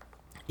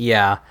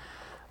 yeah.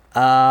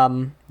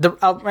 And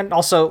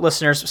also,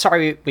 listeners,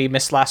 sorry we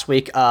missed last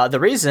week. The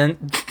reason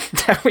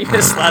that we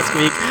missed last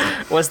week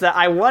was that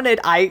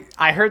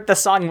I heard the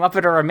song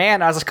Muppet or a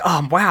Man. I was like,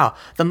 oh wow,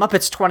 the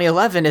Muppets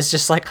 2011 is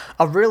just like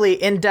a really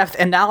in-depth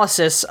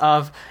analysis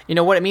of, you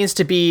know, what it means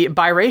to be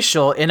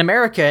biracial in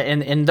America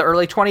in the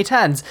early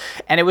 2010s,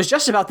 and it was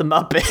just about the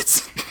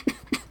Muppets.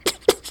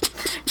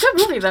 Good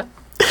movie though.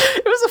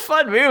 It was a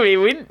fun movie.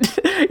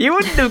 You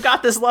wouldn't have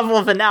got this level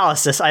of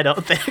analysis, I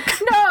don't think.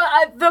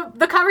 No,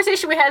 the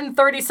conversation we had in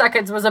 30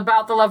 seconds was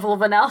about the level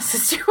of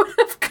analysis you would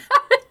have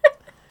gotten.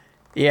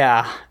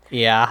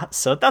 Yeah.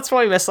 So that's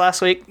why we missed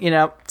last week. You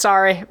know,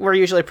 sorry. We're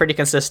usually pretty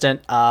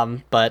consistent.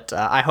 But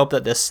I hope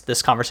that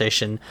this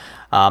conversation,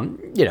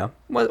 you know,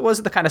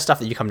 was the kind of stuff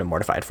that you come to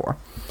Mortified for.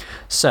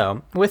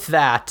 So with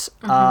that,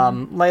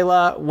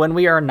 Layla, when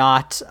we are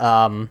not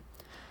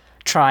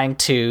trying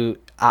to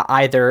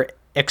either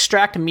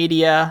extract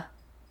media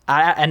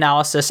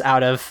analysis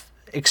out of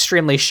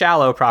extremely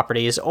shallow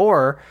properties,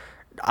 or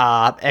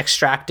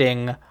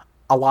extracting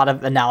a lot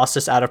of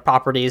analysis out of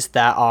properties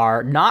that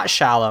are not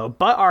shallow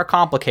but are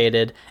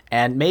complicated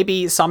and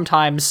maybe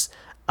sometimes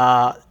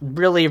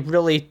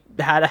really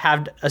had to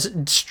have a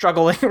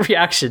struggling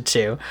reaction to,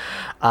 you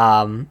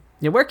know,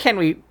 where can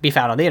we be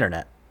found on the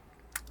internet?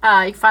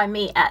 You can find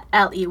me at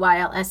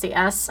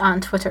LEYLSES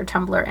on Twitter,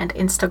 Tumblr, and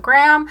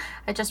Instagram.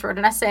 I just wrote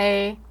an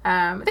essay.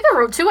 I think I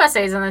wrote 2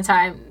 essays in the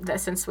time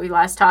since we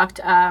last talked.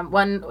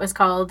 One was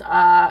called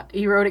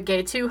You Wrote It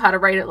Gay Too, How to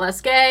Write It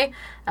Less Gay.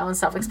 That one's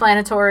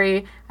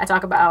self-explanatory. I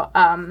talk about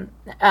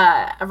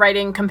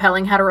writing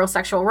compelling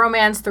heterosexual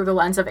romance through the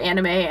lens of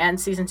anime and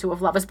season 2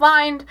 of Love is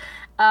Blind,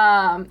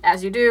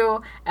 as you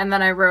do. And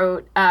then I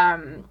wrote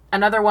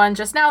another one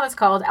just now that's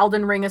called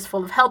Elden Ring is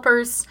Full of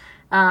Helpers.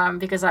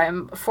 Because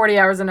I'm 40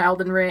 hours in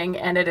Elden Ring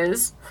and it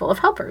is full of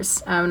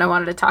helpers. And I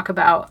wanted to talk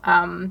about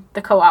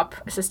the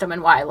co-op system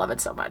and why I love it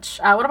so much.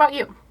 What about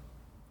you?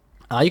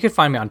 You can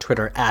find me on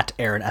Twitter at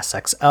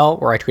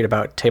AaronSXL, where I tweet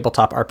about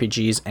tabletop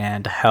RPGs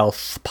and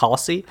health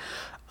policy.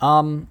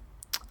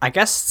 I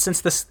guess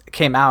since this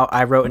came out,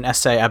 I wrote an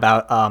essay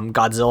about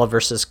Godzilla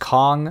versus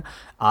Kong,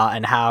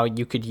 and how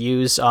you could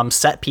use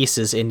set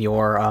pieces in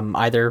your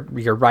either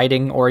your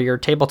writing or your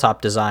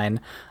tabletop design.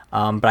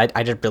 But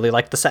I just really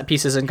like the set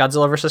pieces in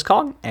Godzilla vs.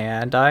 Kong,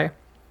 and I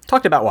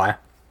talked about why.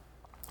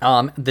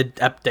 The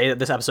day that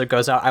this episode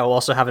goes out, I will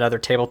also have another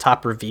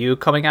tabletop review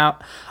coming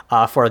out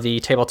for the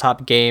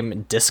tabletop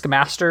game Disc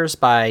Masters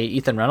by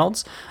Ethan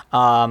Reynolds.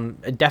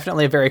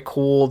 Definitely a very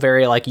cool,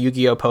 very like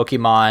Yu-Gi-Oh!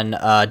 Pokemon,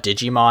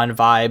 Digimon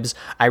vibes.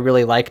 I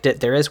really liked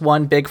it. There is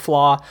one big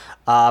flaw,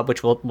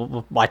 which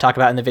I talk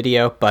about in the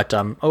video, but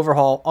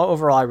overall,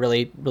 I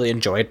really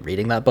enjoyed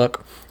reading that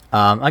book.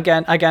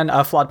 Again,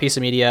 a flawed piece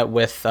of media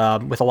with a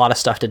lot of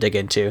stuff to dig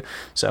into.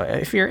 So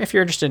if you're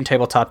interested in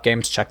tabletop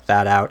games, check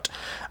that out.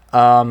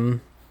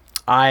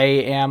 I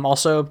am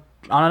also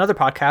on another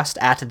podcast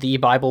at The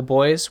Bible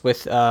Boys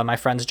with my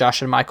friends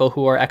Josh and Michael,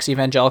 who are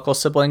ex-evangelical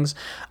siblings.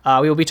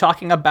 We will be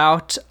talking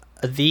about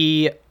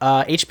the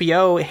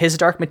HBO His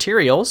Dark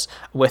Materials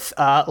with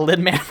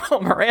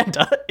Lin-Manuel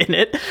Miranda in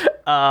it,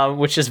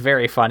 which is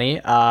very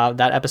funny.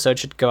 That episode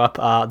should go up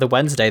the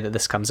Wednesday that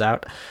this comes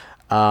out.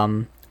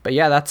 But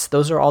yeah,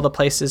 those are all the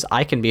places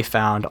I can be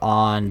found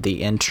on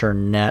the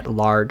internet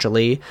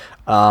largely.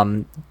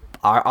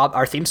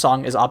 Our theme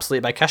song is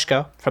Obsolete by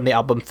Keshko from the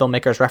album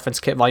Filmmakers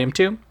Reference Kit Volume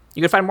 2.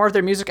 You can find more of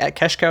their music at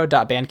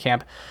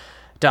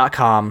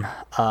keshko.bandcamp.com.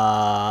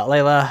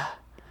 Layla,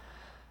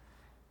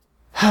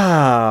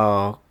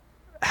 how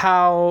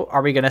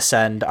are we going to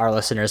send our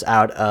listeners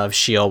out of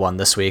Sheol 1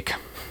 this week?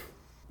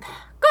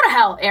 Go to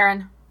hell,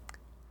 Aaron.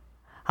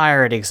 I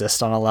already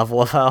exist on a level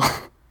of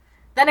hell.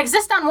 Then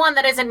exist on one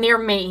that isn't near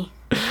me.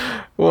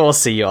 We'll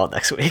see you all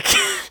next week.